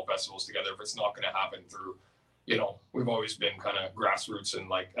our own little festivals together. If it's not going to happen through, you know, we've always been kind of grassroots, and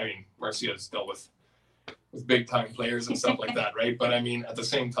like, I mean, Marcia's dealt with big time players and stuff like that, right? But I mean, at the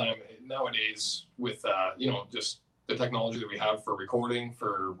same time, nowadays with you know, just the technology that we have for recording,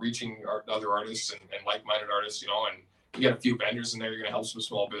 for reaching other artists and like-minded artists, you know, and you get a few vendors in there, you're going to help some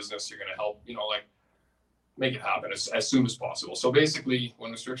small business, you're going to help, you know, like make it happen as soon as possible. So basically,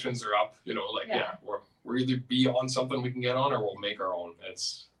 when restrictions are up, you know, like we're either be on something we can get on, or we'll make our own.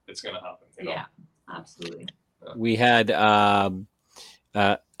 It's going to happen. You know? Yeah, absolutely. We had a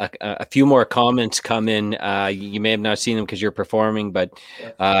few more comments come in. You may have not seen them because you're performing, but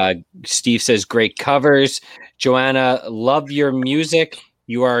Steve says, great covers. Joanna, love your music.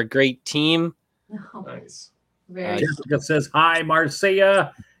 You are a great team. Nice. Jessica says, hi,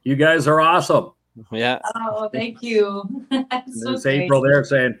 Marcia. You guys are awesome. Yeah. Oh, thank you. There's April there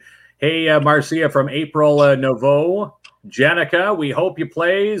saying, hey, Marcia from April Nouveau. Jenica, we hope you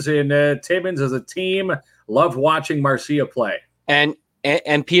plays in Timmins as a team. Loved watching Marcia play. And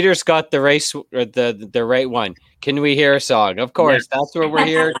Peter's got the right one. Can we hear a song? Of course, that's where we're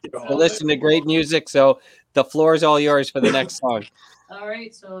here to listen to great music. So the floor is all yours for the next song. All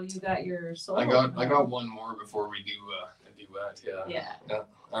right, so you got your solo. I got one more before we do a duet. Yeah.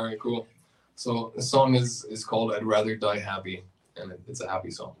 All right, cool. So the song is called "I'd Rather Die Happy," and it's a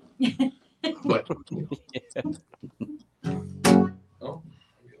happy song. But you know. Oh,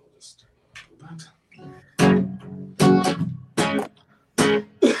 maybe I'll just do that.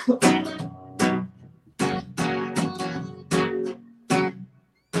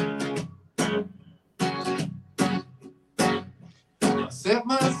 I set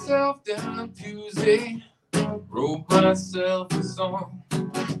myself down on Tuesday, wrote myself a song,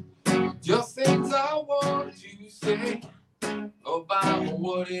 just things I want to say about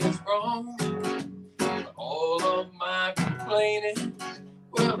what is wrong. All of my complaining,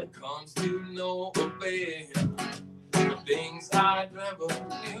 well, it comes to no avail. Things I'd never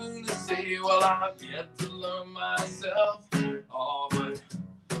knew to say, well, I've yet to learn myself. Oh, but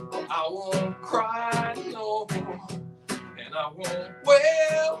I won't cry, no, and I won't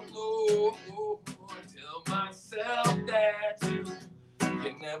wail, no. Tell myself that you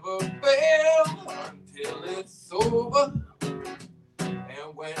can never fail until it's over.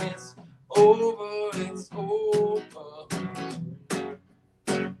 And when it's over, it's over.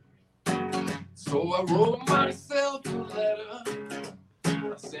 So I wrote myself a letter,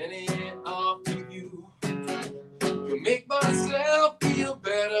 I sent it off to you, to make myself feel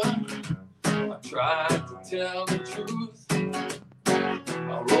better. I tried to tell the truth.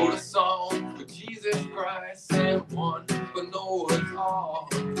 I wrote a song for Jesus Christ and one for Noah's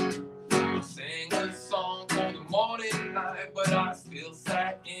Ark. I sang a song for the morning light, but I still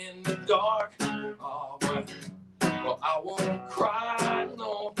sat in the dark. Oh, but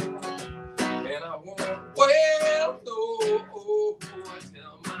well, no, I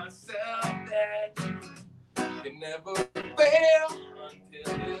tell myself that it never fail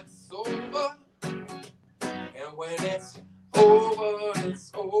until it's over. And when it's over,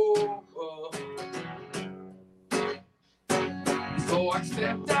 it's over. So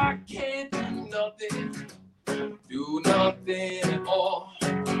except I can't do nothing at all.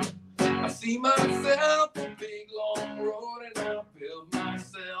 I see myself a big long road and I build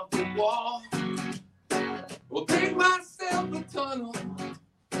myself a wall. Well, dig myself a tunnel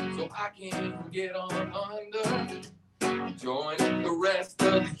so I can get on under. Join the rest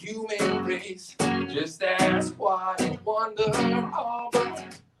of the human race. Just ask why and wonder. Oh,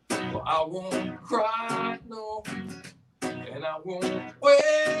 but well, I won't cry, no. And I won't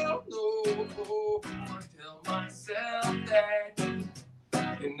well, no. I tell myself that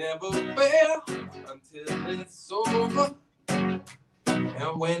it never fail until it's over.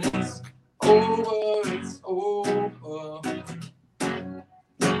 And when it's over, it's over.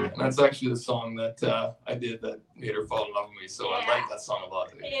 And that's actually the song that I did that made her fall in love with me. So I like that song a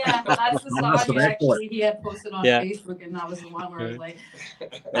lot. Yeah, that's the song Awesome, excellent. he had posted on Yeah. Facebook, and that was the one where I was like,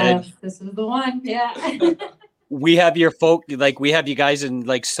 And this is the one. Yeah. we have your folk, like we have you guys in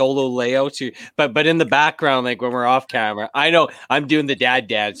like solo layouts, but in the background, like when we're off camera, I know I'm doing the dad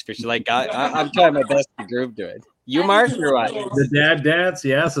dance for sure. Like I'm trying my best to groove to it. You, Mark, or what? The dad dance,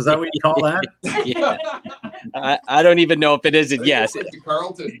 yes. Is that what you call that? Yeah. I don't even know if it is. Yes. Like the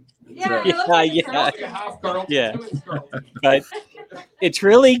Carlton. Yeah, Yeah, It's like a half Carlton. Yeah. It's Carlton. But it's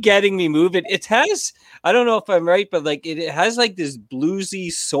really getting me moving. It has, I don't know if I'm right, but like it has like this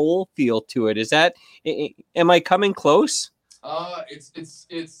bluesy soul feel to it. Is that, am I coming close?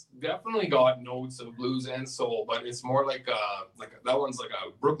 It's definitely got notes of blues and soul, but it's more like that one's like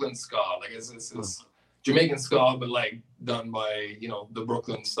a Brooklyn ska. Like it's Jamaican ska, but like done by, the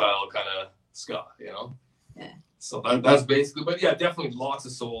Brooklyn style kind of ska, Yeah. So that's basically, but yeah, definitely lots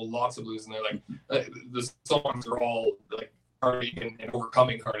of soul, lots of blues in there. Like the songs are all like heartache and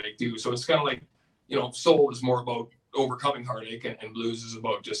overcoming heartache too. So it's kind of like, soul is more about overcoming heartache and blues is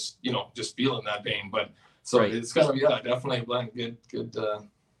about just feeling that pain. But so Right. It's kind of, definitely a blend. Good.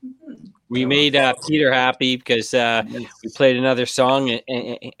 We made Peter happy because we played another song,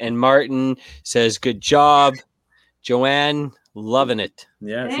 and Martin says, "Good job, Joanne, loving it."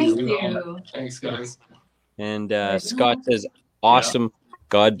 Yeah. Thank you. Thanks, guys. And Scott says, "Awesome,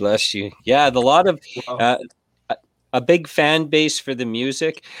 God bless you." Yeah, the lot of a big fan base for the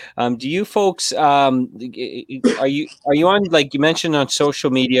music. Do you folks? Are you on, like you mentioned, on social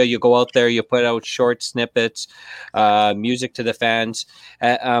media? You go out there, you put out short snippets, music to the fans.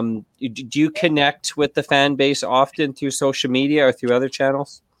 Do you connect with the fan base often through social media or through other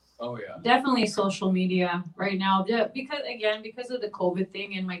channels? Oh yeah. Definitely social media right now. Yeah, because of the COVID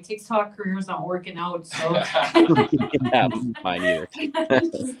thing, and my TikTok career is not working out. So Yeah, fine either.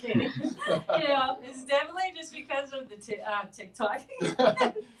 I'm just kidding. Yeah, it's definitely just because of the TikTok,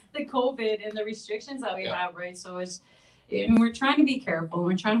 the COVID and the restrictions that we have, right? So and we're trying to be careful.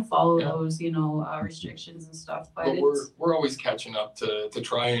 We're trying to follow those, restrictions and stuff. But we're always catching up to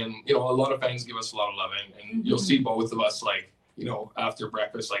try and, a lot of fans give us a lot of love, and you'll see both of us like, after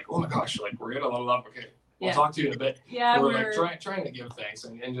breakfast, like, oh my gosh, like we're getting a lot of love. Okay, we'll talk to you in a bit. Yeah, we're like trying to give thanks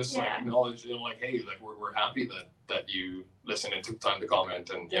and just like acknowledge, like, hey, like we're happy that you listened and took time to comment,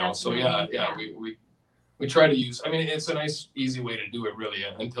 and so we try to use. I mean, it's a nice, easy way to do it, really,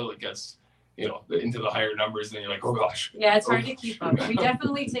 until it gets into the higher numbers, and then you're like, oh gosh. Yeah, it's hard to keep up. We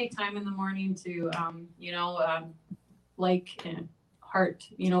definitely take time in the morning to heart,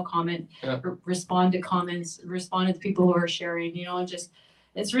 comment, respond to comments, respond to the people who are sharing, and just,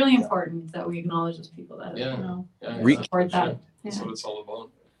 it's really important that we acknowledge those people that, support that. Sure. That's what it's all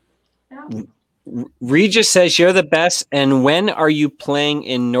about. Yeah. Regis says you're the best, and when are you playing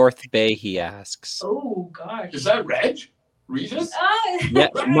in North Bay? He asks. Oh gosh. Is that Regis? Yeah,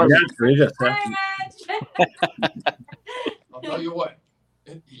 Regis. Hi, Reg. I'll tell you what.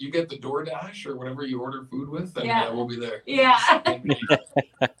 You get the DoorDash or whatever you order food with, and we'll be there. Yeah.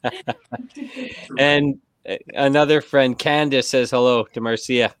 And another friend, Candace, says hello to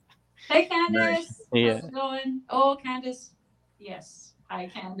Marcia. Hey, Candace. Nice. Yeah. How's it going? Oh, Candace. Yes. Hi,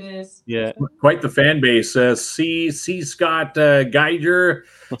 Candace. Yeah. Quite the fan base. C. Scott Geiger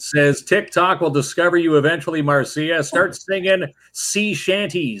says TikTok will discover you eventually, Marcia. Start singing sea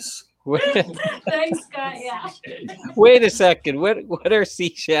shanties. Thanks, Scott. Yeah. Wait a second. What are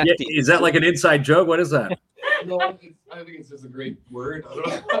sea shanties? Yeah, is that like an inside joke? What is that? No, I think it's just a great word. I don't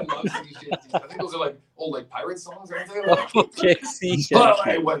know. I love sea shanties. I think those are like old pirate songs, aren't they? Okay, sea But shanties.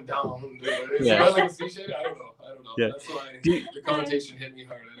 I went down. Is Yeah. that like a sea shanty? I don't know. Yeah. That's why Do- the connotation hit me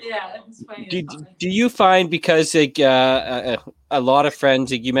hard. Yeah, it's funny. Do you find, because like, a lot of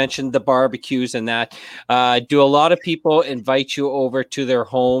friends, like you mentioned the barbecues and that, do a lot of people invite you over to their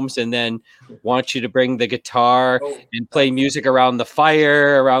homes and then want you to bring the guitar and play music around the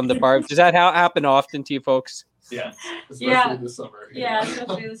fire, around the bar? Does that happen often to you folks? Yes, especially this summer. Yeah,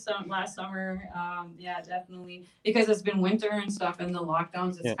 especially last summer. Yeah, definitely, because it's been winter and stuff, and the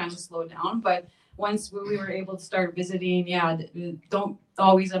lockdowns, it's kind of slowed down. But once we were able to start visiting, don't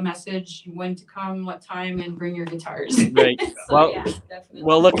always a message when to come, what time, and bring your guitars. Right. So, yeah, definitely.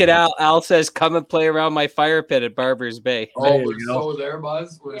 Well, look at Al. Al says, "Come and play around my fire pit at Barber's Bay." Oh, we're so there,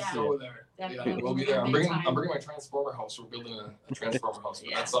 Buzz. We're so there. Definitely. Yeah, we'll be there. I'm bringing my transformer house. We're building a transformer house,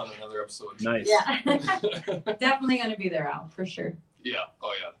 but that's on another episode. Nice. Yeah. Definitely going to be there, Al, for sure. Yeah.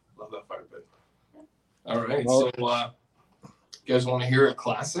 Oh, yeah. Love that fire pit. All right. So, you guys want to hear a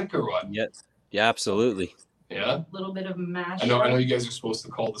classic or what? Yeah, absolutely. Yeah. A little bit of mash. I know you guys are supposed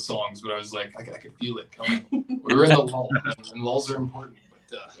to call the songs, but I was like, I could feel it coming. We were in the lull, and lulls are important,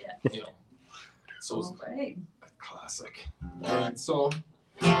 but you know, so it's a classic. All right, so.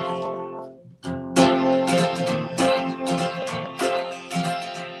 I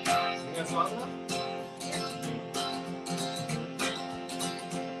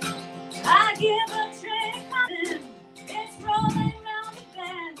give a train coming, it's rolling round the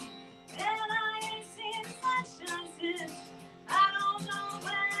bend, and I ain't seen sunshine since I don't know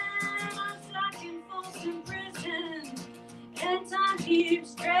when. I'm stuck in Folsom Prison, and time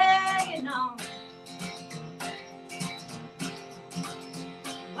keeps dragging on.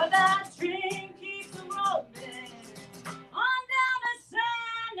 But that train keeps rolling on down to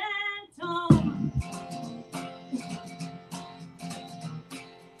San Antone.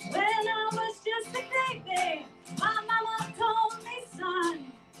 When I was just a baby, my mama told me,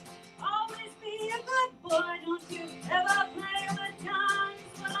 son, always be a good boy, don't you ever play with guns.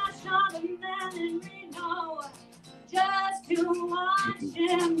 But I shot a man in Reno just to watch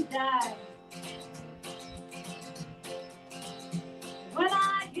him die. When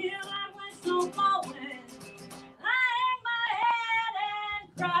I hear that whistle blowing, I hang my head and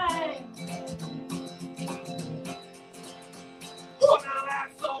cry. Oh, now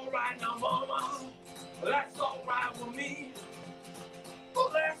that's all right now, mama. That's all right with me. Oh,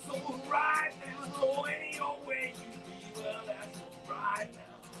 that's all right now. Oh, any old way you be, well, that's all right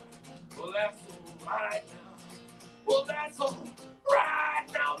now. Well, that's all right now. Well, that's all right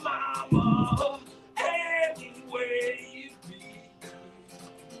now, mama. Any way you be.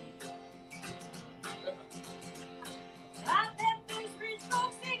 I bet these rich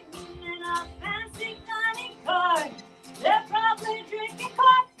folks sitting in a fancy dining car. They're probably drinking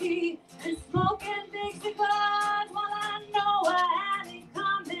coffee and smoking big cigars. Well, I know I had it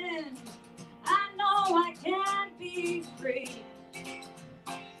coming. I know I can't be free.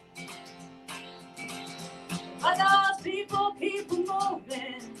 But those people keep moving,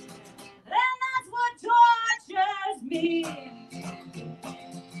 and that's what tortures me.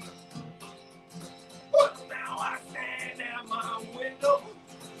 Well, now I stand at my window,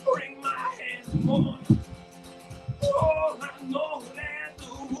 bring my hands on. Oh, I know that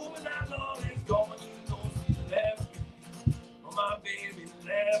the woman I love is gone. You know she left me. Oh, my baby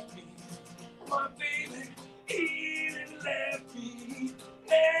left me. My baby even left me.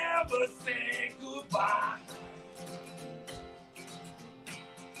 Never said goodbye.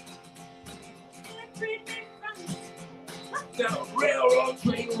 That railroad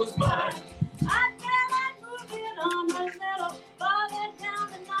train was mine. I cannot move it on a little farther down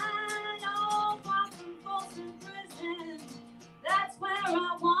the line. Oh, far from Folsom Prison, that's where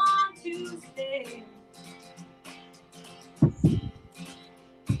I want to stay. And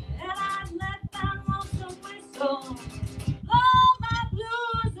I'd let that lonesome whistle blow my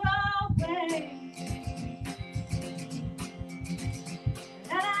blues away.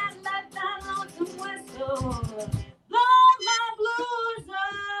 And I'd let that lonesome whistle blow my blues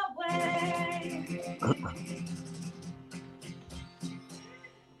away.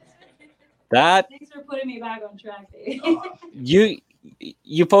 That Thanks for putting me back on track, Dave. you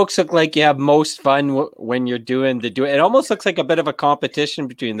folks look like you have most fun when you're doing the It almost looks like a bit of a competition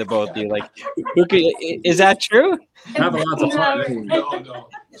between the both of you. Like, is that true? Having lots of fun. No.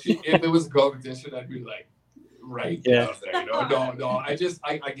 If it was a competition, I'd be like, right down there. You know? No. I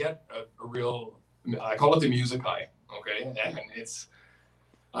get a real. I call it the music high. Okay, and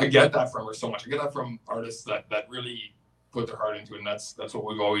I get that from her so much. I get that from artists that really put their heart into it, and that's what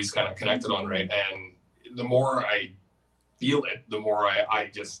we've always kind of connected on, right? And the more I feel it, the more I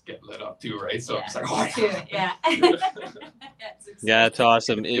just get lit up too, right? So it's like, oh yeah. Yeah, it's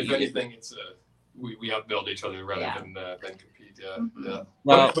awesome. If anything, we outbuild each other rather than compete. Yeah, yeah.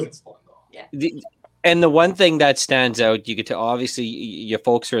 Well, but it's fun though. Yeah. And the one thing that stands out, you get to obviously your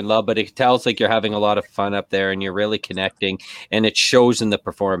folks are in love, but it tells like you're having a lot of fun up there and you're really connecting, and it shows in the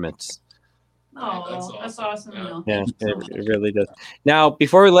performance. Oh, that's awesome. Yeah, it really does. Now,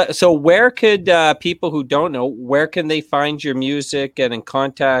 before we so where could people who don't know, where can they find your music, get in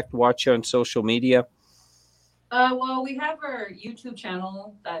contact, watch you on social media? Well, we have our YouTube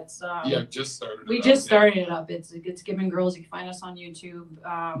channel. That's just started. We just started it up. It's Gibbons Girls. You can find us on YouTube.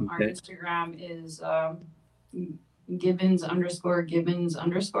 Our Instagram is Gibbons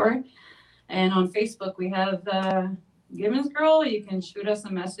 _Gibbons_. And on Facebook we have Gibbons Girl. You can shoot us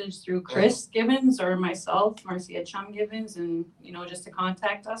a message through Chris Gibbons or myself, Marcia Chum Gibbons, and just to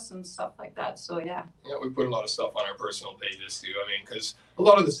contact us and stuff like that. So yeah, we put a lot of stuff on our personal pages too. I mean, because a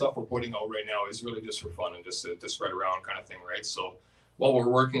lot of the stuff we're putting out right now is really just for fun and just to spread around kind of thing, right? So while we're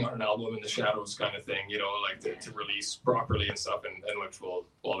working on an album in the shadows kind of thing, like to release properly and stuff, and which will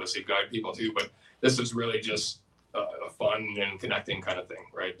obviously guide people too, but this is really just a fun and connecting kind of thing,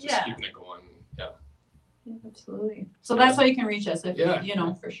 right? Just keeping it going. Yeah, absolutely. So that's how you can reach us, if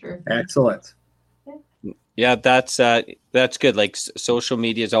for sure. Excellent. Yeah, that's good. Like social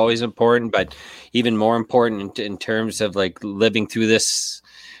media is always important, but even more important in terms of like living through this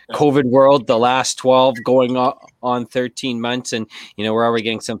COVID world, the last 12 going on 13 months. And, we're already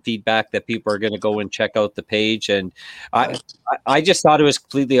getting some feedback that people are going to go and check out the page. And I just thought it was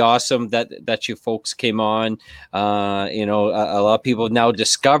completely awesome that you folks came on. A lot of people now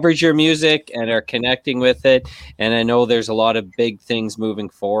discovered your music and are connecting with it. And I know there's a lot of big things moving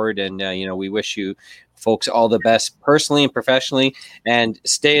forward. And, we wish you folks all the best personally and professionally, and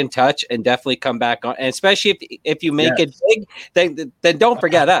stay in touch and definitely come back on. And especially if you make it big, then don't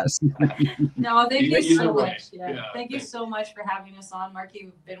forget us. No, thank you so much. Thank you so much for having us on, Mark.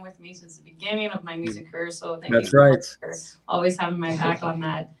 You've been with me since the beginning of my music career, so thank you so much for always having my back on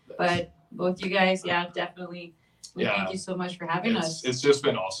that. But both you guys, definitely. Thank you so much for having us. It's just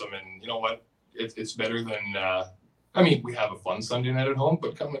been awesome, and you know what? It's better than. We have a fun Sunday night at home,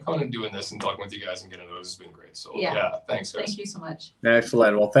 but coming and doing this and talking with you guys and getting those has been great. So thanks, guys. Thank you so much.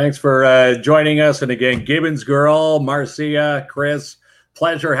 Excellent. Well, thanks for joining us. And again, Gibbons Girl, Marcia, Chris,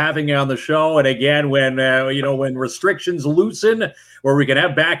 pleasure having you on the show. And again, when restrictions loosen, where we can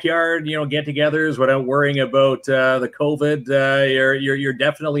have backyard, get-togethers without worrying about the COVID, you're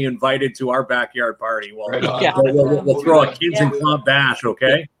definitely invited to our backyard party. We'll throw a kids and club bash,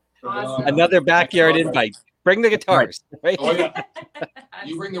 okay? Awesome. Another backyard invite. Bring the guitars. Right? Oh, yeah.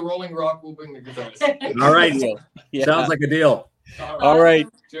 You bring the rolling rock, we'll bring the guitars. All right. Sounds like a deal. All right.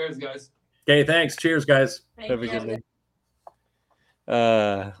 Cheers, guys. Okay, thanks. Cheers, guys. Have a good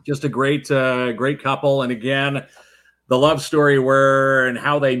night. Just a great couple. And again, the love story and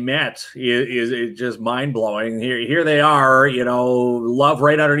how they met is just mind blowing. Here they are, love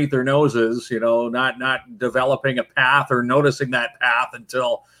right underneath their noses, not developing a path or noticing that path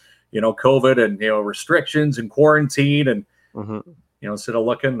until COVID and restrictions and quarantine, and instead of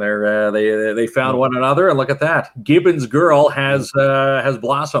looking, they found one another, and look at that. Gibbons Girl has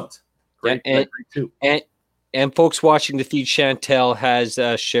blossomed. Great too. And folks watching the feed, Chantel has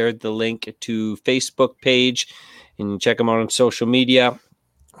shared the link to Facebook page, and check them out on social media.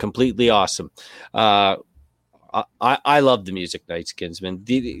 Completely awesome. I love the music nights, Kinsman.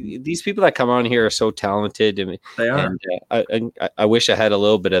 These people that come on here are so talented. They are. And I wish I had a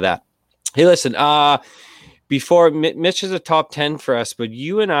little bit of that. Hey, listen, before Mitch is a top 10 for us, but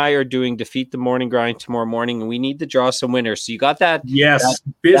you and I are doing Defeat the Morning Grind tomorrow morning, and we need to draw some winners. So you got that? Yes.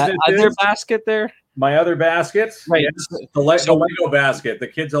 That other basket there? My other basket? Right. Yes. The Lego basket. The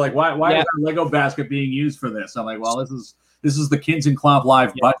kids are like, why is our Lego basket being used for this? I'm like, well, this is the Kids and Clomp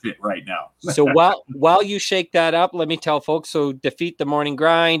Live budget right now. So while you shake that up, let me tell folks, so Defeat the Morning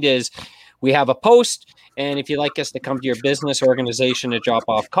Grind is we have a post, and if you'd like us to come to your business organization to drop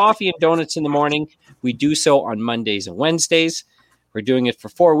off coffee and donuts in the morning, we do so on Mondays and Wednesdays. We're doing it for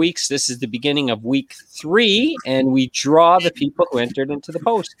 4 weeks. This is the beginning of week 3, and we draw the people who entered into the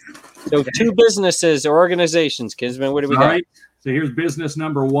post. So 2 businesses or organizations. Kinsman, what do we got? Right. So here's business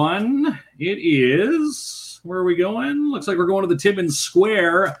number 1. It is... Where are we going? Looks like we're going to the Timmins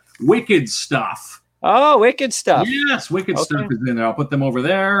Square. Wicked Stuff. Oh, Wicked Stuff. Yes, Wicked Stuff is in there. I'll put them over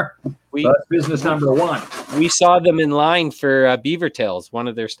there. That's business number 1. We saw them in line for Beaver Tails, one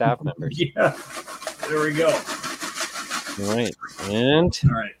of their staff members. Yeah. There we go. All right. And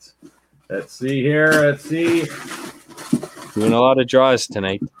all right. Let's see here. Doing a lot of draws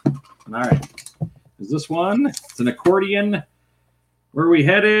tonight. All right. Is this one? It's an accordion Where are we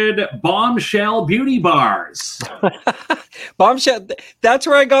headed? Bombshell Beauty Bars. Bombshell. That's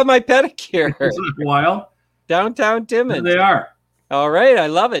where I got my pedicure. It's a while. Downtown Timmins. There they are. All right. I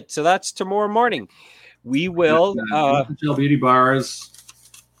love it. So that's tomorrow morning. We will. Bombshell Beauty Bars.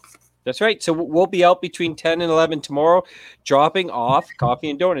 That's right. So we'll be out between 10 and 11 tomorrow, dropping off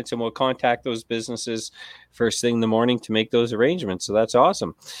coffee and donuts, and we'll contact those businesses first thing in the morning to make those arrangements. So that's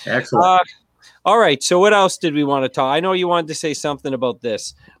awesome. Excellent. All right. So what else did we want to talk? I know you wanted to say something about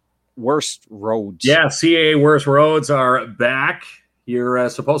this. Worst roads. Yeah, CAA Worst Roads are back. You're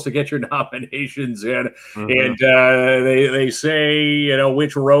supposed to get your nominations in, and they say,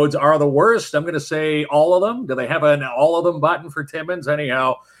 which roads are the worst. I'm going to say all of them. Do they have an all of them button for Timmins?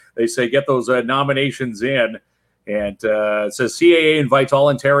 Anyhow, they say get those nominations in, and it says CAA invites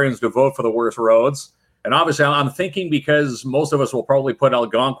all Ontarians to vote for the worst roads. And obviously, I'm thinking because most of us will probably put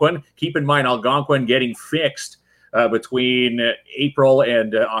Algonquin. Keep in mind, Algonquin getting fixed between April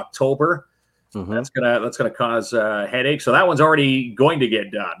and October. That's gonna cause headaches. So that one's already going to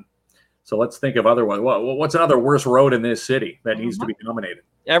get done. So let's think of other ones. What's another worst road in this city that needs to be nominated?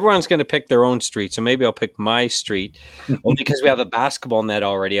 Everyone's going to pick their own street, so maybe I'll pick my street, only because we have a basketball net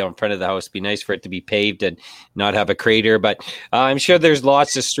already out in front of the house. It'd be nice for it to be paved and not have a crater, but I'm sure there's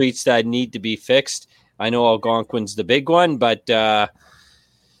lots of streets that need to be fixed. I know Algonquin's the big one, but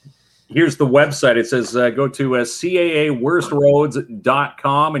here's the website. It says go to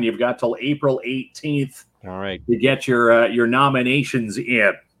CAAWorstRoads.com, and you've got till April 18th. All right, to get your nominations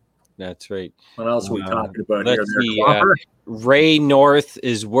in. That's right. What else are we talking about here? See, Ray North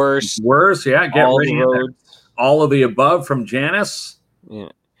is worse. Worse, yeah. Get all Ray the roads. All of the above from Janice. Yeah.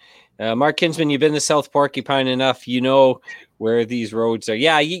 Mark Kinsman, you've been to South Porcupine enough. You know where these roads are.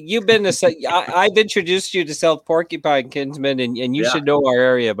 Yeah, you've been to. I've introduced you to South Porcupine, Kinsman, and you should know our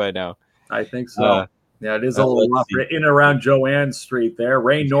area by now. I think so. Yeah, it is a little rough in and around Joanne Street there.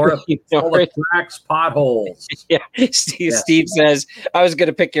 Ray North, full of cracks, potholes. Yeah, Steve says, I was going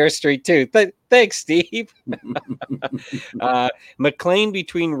to pick your street too. Thanks, Steve. McLean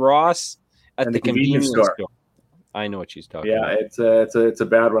between Ross at the convenience store. I know what she's talking about. Yeah, it's a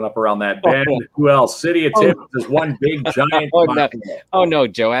bad one up around that bend. Who else? City of Timmins is one big giant. No,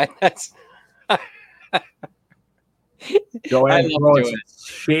 Joanne. That's Joanne throwing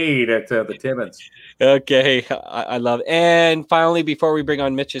shade at the Timmins. Okay, I love it. And finally, before we bring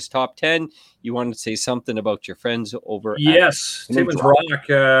on Mitch's top 10, you wanted to say something about your friends over Yes, Timmins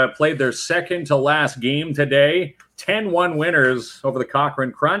Rock played their second to last game today. 10-1 winners over the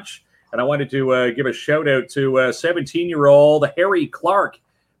Cochrane Crunch. And I wanted to give a shout out to 17-year-old Harry Clark.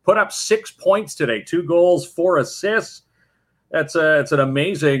 Put up 6 points today, 2 goals, 4 assists. It's an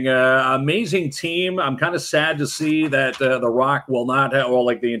amazing team. I'm kind of sad to see that the Rock will not have,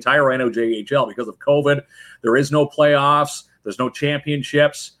 like the entire NOJHL, because of COVID. There is no playoffs. There's no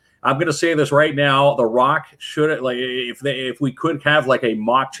championships. I'm going to say this right now: the Rock should, if we could have like a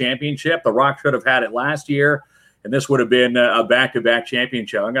mock championship, the Rock should have had it last year, and this would have been a back-to-back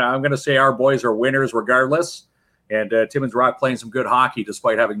championship. I'm going to say our boys are winners regardless, and Timmins Rock playing some good hockey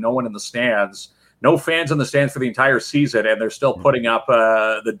despite having no one in the stands. No fans in the stands for the entire season, and they're still putting up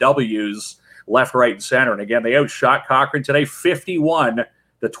the W's left, right, and center. And again, they outshot Cochrane today, 51-26.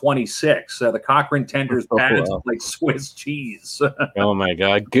 The Cochrane tenders pads like Swiss cheese. Oh my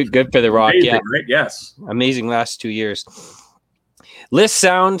God, good for the Rock. Amazing, right? Yes, amazing last 2 years. List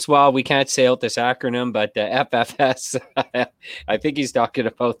sounds, well, we can't say out this acronym, but FFS, I think he's talking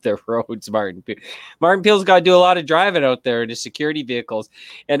about the roads, Martin. Martin Peel's got to do a lot of driving out there in his security vehicles.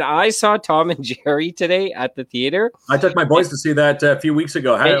 And I saw Tom and Jerry today at the theater. I took my boys to see that a few weeks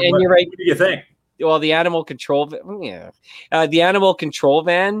ago. You're right. What do you think? Well, the animal control, the animal control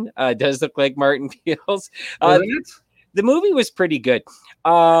van does look like Martin Peel's. The movie was pretty good.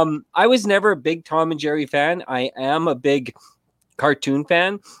 I was never a big Tom and Jerry fan. I am a big cartoon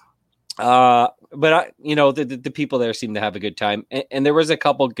fan, but the people there seem to have a good time, and there was a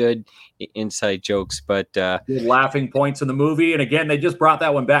couple good inside jokes, but good laughing points in the movie. And again, they just brought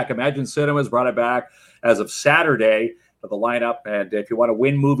that one back. Imagine Cinemas brought it back as of Saturday for the lineup. And if you want to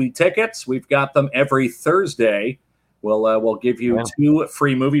win movie tickets, we've got them every Thursday. We'll give you 2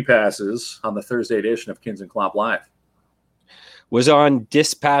 free movie passes on the Thursday edition of Kins and Klomp Live. Was on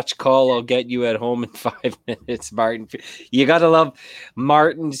dispatch call. I'll get you at home in 5 minutes, Martin. You got to love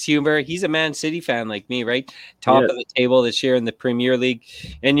Martin's humor. He's a Man City fan like me, right? Top of the table this year in the Premier League.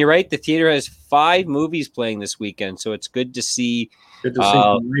 And you're right, the theater has 5 movies playing this weekend, so it's good to see. Good to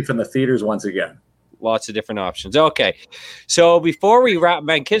see Reef in the theaters once again. Lots of different options. Okay, so before we wrap,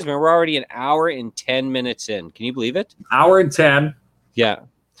 man, Kisman, we're already an hour and 10 minutes in. Can you believe it? Hour and 10. Yeah.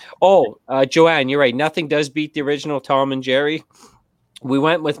 Oh, Joanne, you're right. Nothing does beat the original Tom and Jerry. We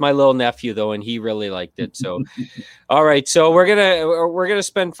went with my little nephew though, and he really liked it. So, all right. So we're gonna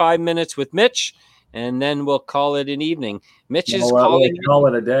spend 5 minutes with Mitch, and then we'll call it an evening. Mitch is calling call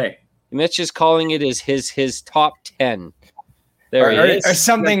it a day. Mitch is calling it his top 10. There he is. Or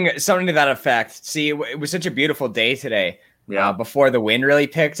something to that effect. See, it was such a beautiful day today. Yeah. Before the wind really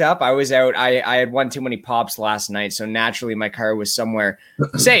picked up, I was out. I had one too many pops last night, so naturally my car was somewhere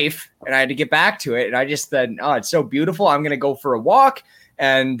safe, and I had to get back to it. And I just said, "Oh, it's so beautiful. I'm going to go for a walk."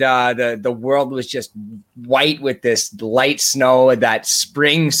 And the world was just white with this light snow, that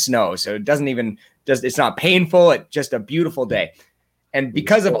spring snow. So it's not painful. It's just a beautiful day. And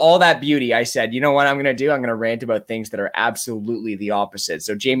because of all that beauty, I said, you know what I'm going to do? I'm going to rant about things that are absolutely the opposite.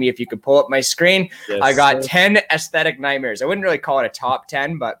 So, Jamie, if you could pull up my screen, yes, I got 10 aesthetic nightmares. I wouldn't really call it a top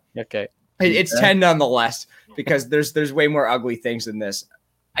 10, but okay, it's 10 nonetheless, because there's way more ugly things than this.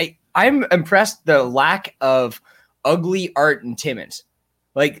 I'm impressed the lack of ugly art in Timmins.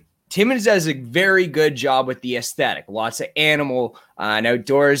 Like, Timmins does a very good job with the aesthetic. Lots of animal and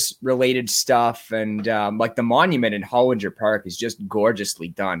outdoors related stuff. And like the monument in Hollinger Park is just gorgeously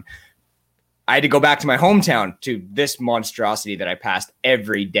done. I had to go back to my hometown to this monstrosity that I passed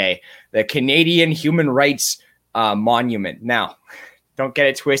every day. The Canadian Human Rights Monument. Now, don't get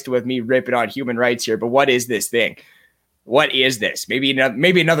it twisted with me ripping on human rights here, but what is this thing? What is this? Maybe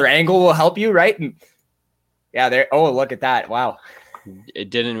another angle will help you, right? And yeah, there. Oh, look at that. Wow. It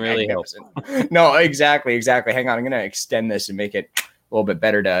didn't really help. No, exactly. Hang on. I'm going to extend this and make it a little bit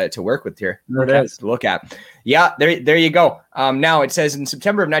better to work with here. There it is. To look at. Yeah, there you go. Now it says in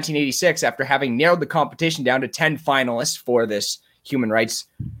September of 1986, after having narrowed the competition down to 10 finalists for this human rights,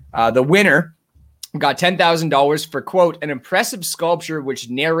 the winner got $10,000 for, quote, an impressive sculpture which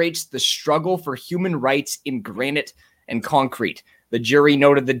narrates the struggle for human rights in granite and concrete. The jury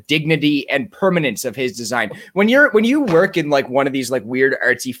noted the dignity and permanence of his design. When you work in like one of these like weird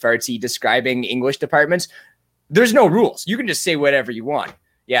artsy fartsy describing English departments, there's no rules. You can just say whatever you want.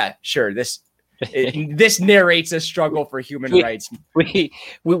 Yeah, sure. This narrates a struggle for human rights.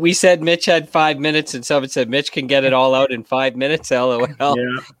 We said Mitch had 5 minutes, and someone said Mitch can get it all out in 5 minutes. LOL.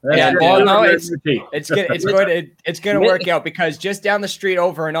 Yeah. Well, no, it's going to work out, because just down the street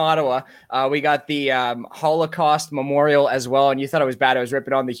over in Ottawa, we got the Holocaust Memorial as well. And you thought it was bad. I was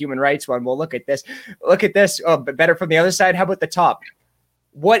ripping on the human rights one. Well, look at this. Oh, but better from the other side. How about the top?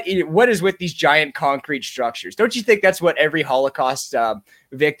 What is with these giant concrete structures? Don't you think that's what every Holocaust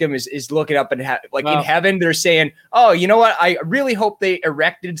victim is looking up and in heaven? They're saying, "Oh, you know what? I really hope they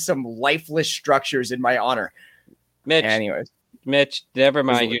erected some lifeless structures in my honor." Mitch, never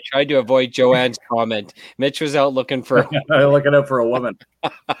mind. You tried to avoid Joanne's comment. Mitch was out looking for a woman.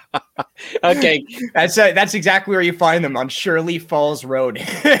 Okay, that's exactly where you find them, on Shirley Falls Road,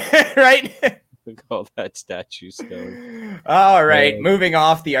 right? Call that statue stone. All right, moving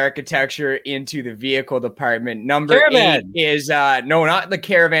off the architecture into the vehicle department. Number Caravan. 8 is no, not the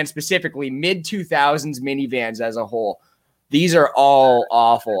Caravan specifically, mid-2000s minivans as a whole. These are all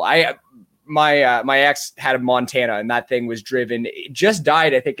awful. My ex had a Montana, and that thing was driven. It just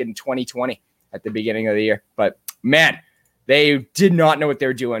died, I think, in 2020 at the beginning of the year. But man, they did not know what they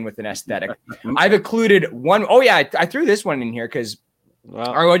were doing with an aesthetic. I've included one. Oh yeah, I threw this one in here because.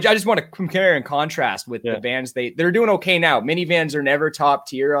 Wow. I just want to compare and contrast with the vans. They're doing okay now. Minivans are never top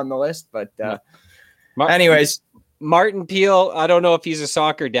tier on the list, but anyways, Martin Peel. I don't know if he's a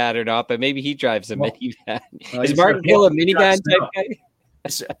soccer dad or not, but maybe he drives a minivan. Is Martin Peel a minivan type guy?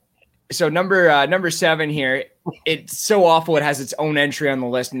 So number 7 here. It's so awful. It has its own entry on the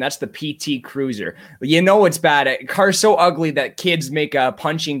list, and that's the PT Cruiser. You know it's bad. A car's so ugly that kids make a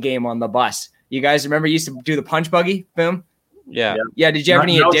punching game on the bus. You guys remember you used to do the punch buggy? Boom. Yeah. Did you have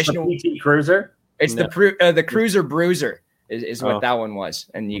any additional PT Cruiser? It's the Cruiser Bruiser is what that one was,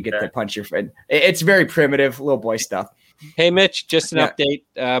 and you get to punch your friend. It's very primitive, little boy stuff. Hey Mitch, just an update.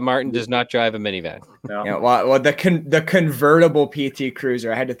 Martin does not drive a minivan. No. Yeah, well, the convertible PT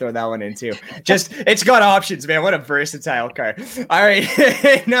Cruiser. I had to throw that one in too. Just it's got options, man. What a versatile car. All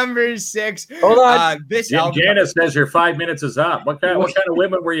right, number 6. Hold on. Janice says your 5 minutes is up. What kind of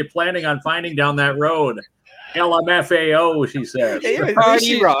women were you planning on finding down that road? LMFAO, she says.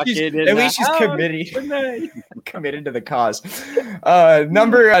 At least she's committed to the cause.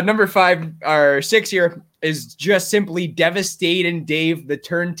 Number 5 or 6 here is just simply Devastating Dave, the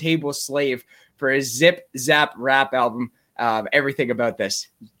Turntable Slave, for his Zip Zap rap album. Everything about this.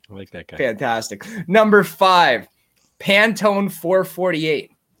 I like that guy. Fantastic. Number 5, Pantone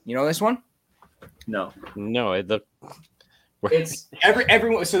 448. You know this one? No. It's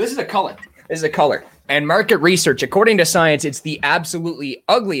everyone. So this is a color. And market research, according to science, it's the absolutely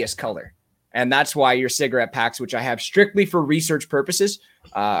ugliest color And that's why your cigarette packs, which I have strictly for research purposes,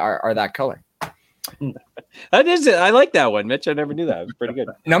 are that color. That is it. I like that one, Mitch. I never knew that. It was pretty good.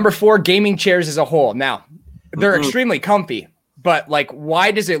 Number 4, gaming chairs as a whole. Now, they're extremely comfy, but like,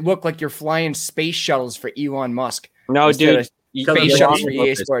 why does it look like you're flying space shuttles for Elon Musk? No, dude. Space shuttles for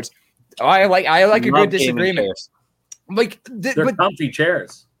EA Sports. Oh, I like a good disagreement. Like they're comfy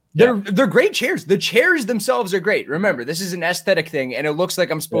chairs. They're great chairs. The chairs themselves are great. Remember, this is an aesthetic thing, and it looks like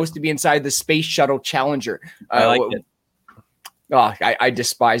I'm supposed to be inside the Space Shuttle Challenger. I like it. Oh, I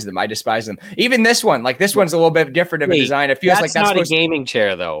despise them. I despise them. Even this one, like this one's a little bit different of a design. It feels like that's not a gaming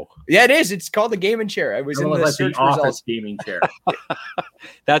chair, though. Yeah, it is. It's called a gaming chair. I was in the search results. Gaming chair.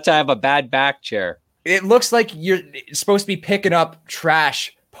 That's I have a bad back chair. It looks like you're supposed to be picking up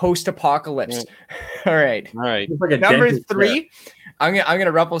trash post-apocalypse. All right. Like Number 3. I'm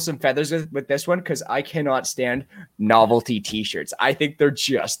gonna ruffle some feathers with this one because I cannot stand novelty T-shirts. I think they're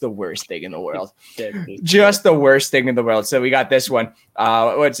just the worst thing in the world. Just the worst thing in the world. So we got this one.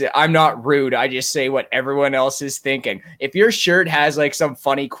 I'm not rude. I just say what everyone else is thinking. If your shirt has like some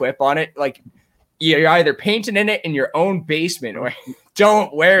funny quip on it, like you're either painting in it in your own basement or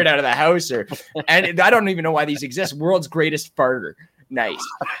don't wear it out of the house. And I don't even know why these exist. World's greatest farter. Nice.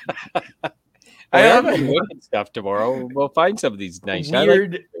 I have wicked stuff tomorrow. We'll find some of these nice,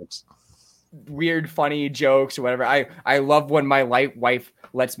 weird, funny jokes or whatever. I love when my wife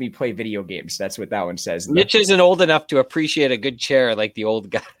lets me play video games. That's what that one says. Mitch isn't old enough to appreciate a good chair like the old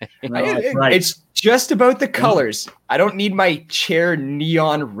guy. Right. It's just about the colors. I don't need my chair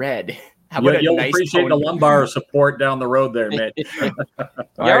neon red. How about You'll appreciate the lumbar support down the road there, Mitch. He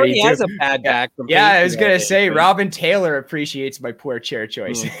already has a bad back. Yeah, I was going to say, Robin Taylor appreciates my poor chair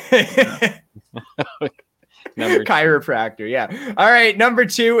choice. Chiropractor, yeah. All right, number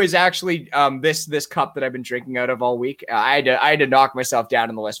 2 is actually this cup that I've been drinking out of all week. I had to knock myself down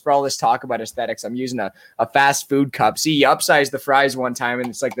on the list. For all this talk about aesthetics, I'm using a fast food cup. See, you upsized the fries one time, and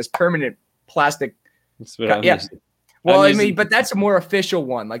it's like this permanent plastic cup. Yeah. Well, I mean, but that's a more official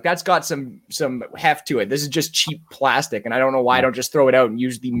one. Like that's got some heft to it. This is just cheap plastic, and I don't know why I don't just throw it out and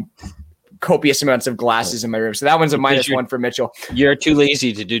use the copious amounts of glasses in my room. So that one's a -1 for Mitchell. You're too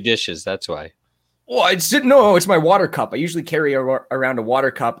lazy to do dishes. That's why. Well, it's my water cup. I usually carry around a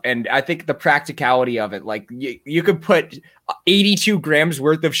water cup, and I think the practicality of it, like you could put 82 grams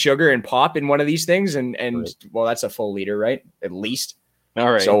worth of sugar and pop in one of these things, and well, that's a full liter, right? At least. All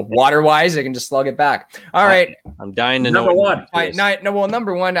right. So water-wise, I can just slug it back. All right. I'm dying to know. Number 1.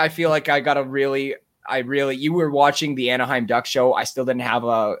 Number 1, I feel like I got a really. You were watching the Anaheim Ducks show. I still didn't have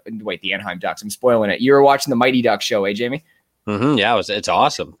the Anaheim Ducks. I'm spoiling it. You were watching the Mighty Ducks show, Jamie? Mm-hmm, yeah, it's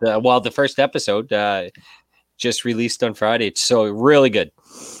awesome. The first episode just released on Friday. It's so really good.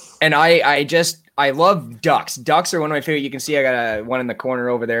 And I love ducks. Ducks are one of my favorite. You can see I got one in the corner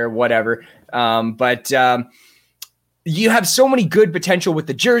over there, whatever. But you have so many good potential with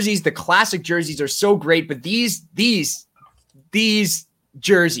the jerseys. The classic jerseys are so great, but these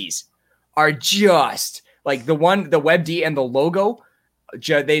jerseys are just like the Web D and the logo.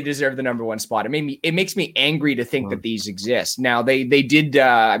 They deserve the number 1 spot. It makes me angry to think that these exist. Now they did,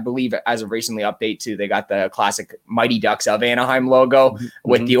 I believe, as of recently update too. They got the classic Mighty Ducks of Anaheim logo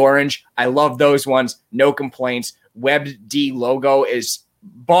with the orange. I love those ones. No complaints. Web D logo is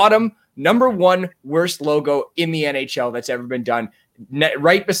bottom. Number 1 worst logo in the NHL that's ever been done,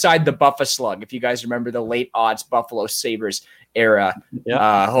 right beside the Buffa Slug. If you guys remember the late odds Buffalo Sabres era.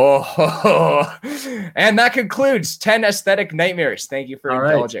 Yeah. And that concludes 10 aesthetic nightmares. Thank you for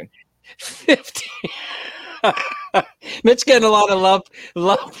indulging. 50. Mitch getting a lot of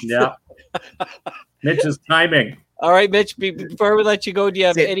love. Yeah. Mitch's timing. All right, Mitch, before we let you go, do you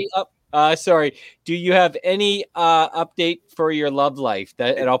have any do you have any update for your love life?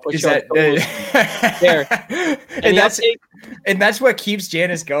 And I'll put there. And that's what keeps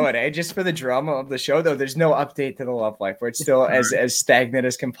Janice going, eh? Just for the drama of the show, though. There's no update to the love life, where it's still as stagnant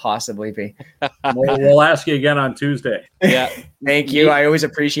as can possibly be. We'll ask you again on Tuesday. Yeah, thank you. I always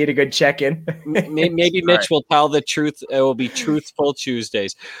appreciate a good check-in. Maybe Mitch will tell the truth. It will be Truthful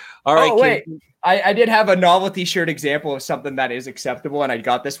Tuesdays. All right. Oh, wait. I did have a novelty shirt example of something that is acceptable, and I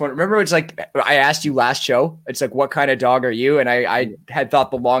got this one. Remember, it's like I asked you last show. It's like, what kind of dog are you? And I had thought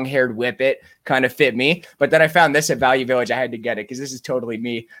the long-haired whippet kind of fit me, but then I found this at Value Village. I had to get it because this is totally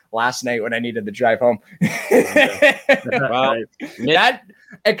me last night when I needed the drive home. Well, that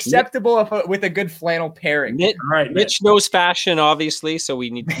acceptable with a good flannel pairing. Mitch knows fashion, obviously, so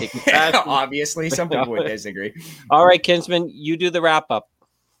we need to take fashion. Obviously, some people would disagree. All right, Kinsman, you do the wrap-up.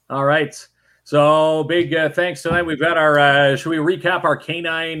 All right. So big thanks tonight. We've got our, should we recap our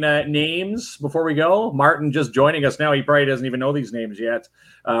canine names before we go? Martin just joining us now. He probably doesn't even know these names yet.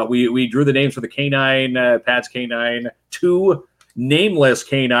 We drew the names for the canine, Pat's canine, 2 nameless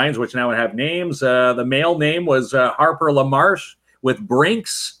canines, which now have names. The male name was Harper LaMarche with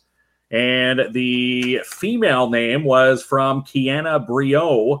Brinks, and the female name was from Kiana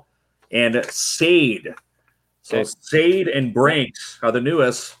Brio and Sade. So Sade and Brinks are the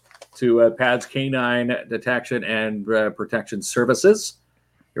newest to Pat's Canine Detection and Protection Services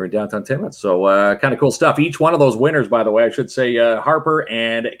here in downtown Timmins. So kind of cool stuff. Each one of those winners, by the way, I should say, Harper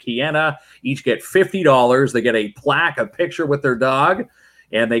and Kiana each get $50. They get a plaque, a picture with their dog,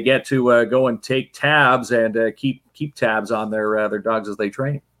 and they get to go and take tabs and keep tabs on their dogs as they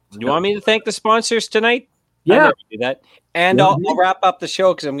train. You want me to thank the sponsors tonight? Yeah. Do that. And I'll wrap up the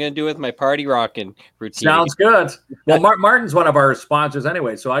show because I'm going to do it with my party rocking routine. Sounds good. Well, Martin's one of our sponsors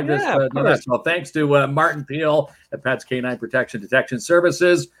anyway, so I just done that. So thanks to Martin Peel at Pat's Canine Protection Detection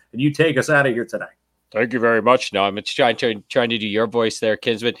Services, and you take us out of here tonight. Thank you very much. No, I'm trying to do your voice there,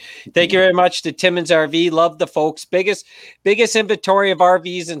 Kinsman. Thank you very much to Timmins RV. Love the folks. Biggest inventory of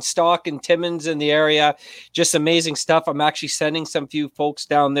RVs in stock in Timmins in the area. Just amazing stuff. I'm actually sending some few folks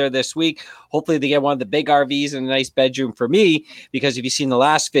down there this week. Hopefully they get one of the big RVs and a nice bedroom for me, because if you've seen the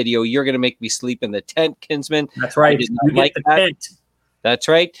last video, you're going to make me sleep in the tent, Kinsman. That's right. You like that. Tent. That's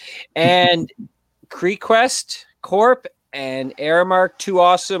right. And CreekQuest Corp and Aramark, 2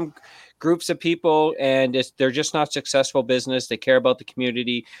 awesome groups of people, and they're just not successful business. They care about the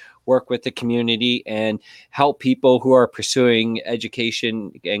community, work with the community, and help people who are pursuing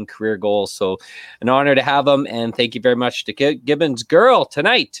education and career goals. So an honor to have them, and thank you very much to Gibbons Girl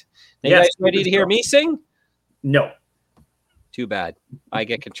tonight. Are you guys ready to hear me sing? No. Too bad. I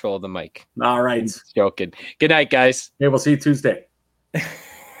get control of the mic. All right. Joking. Good night, guys. Okay, we'll see you Tuesday.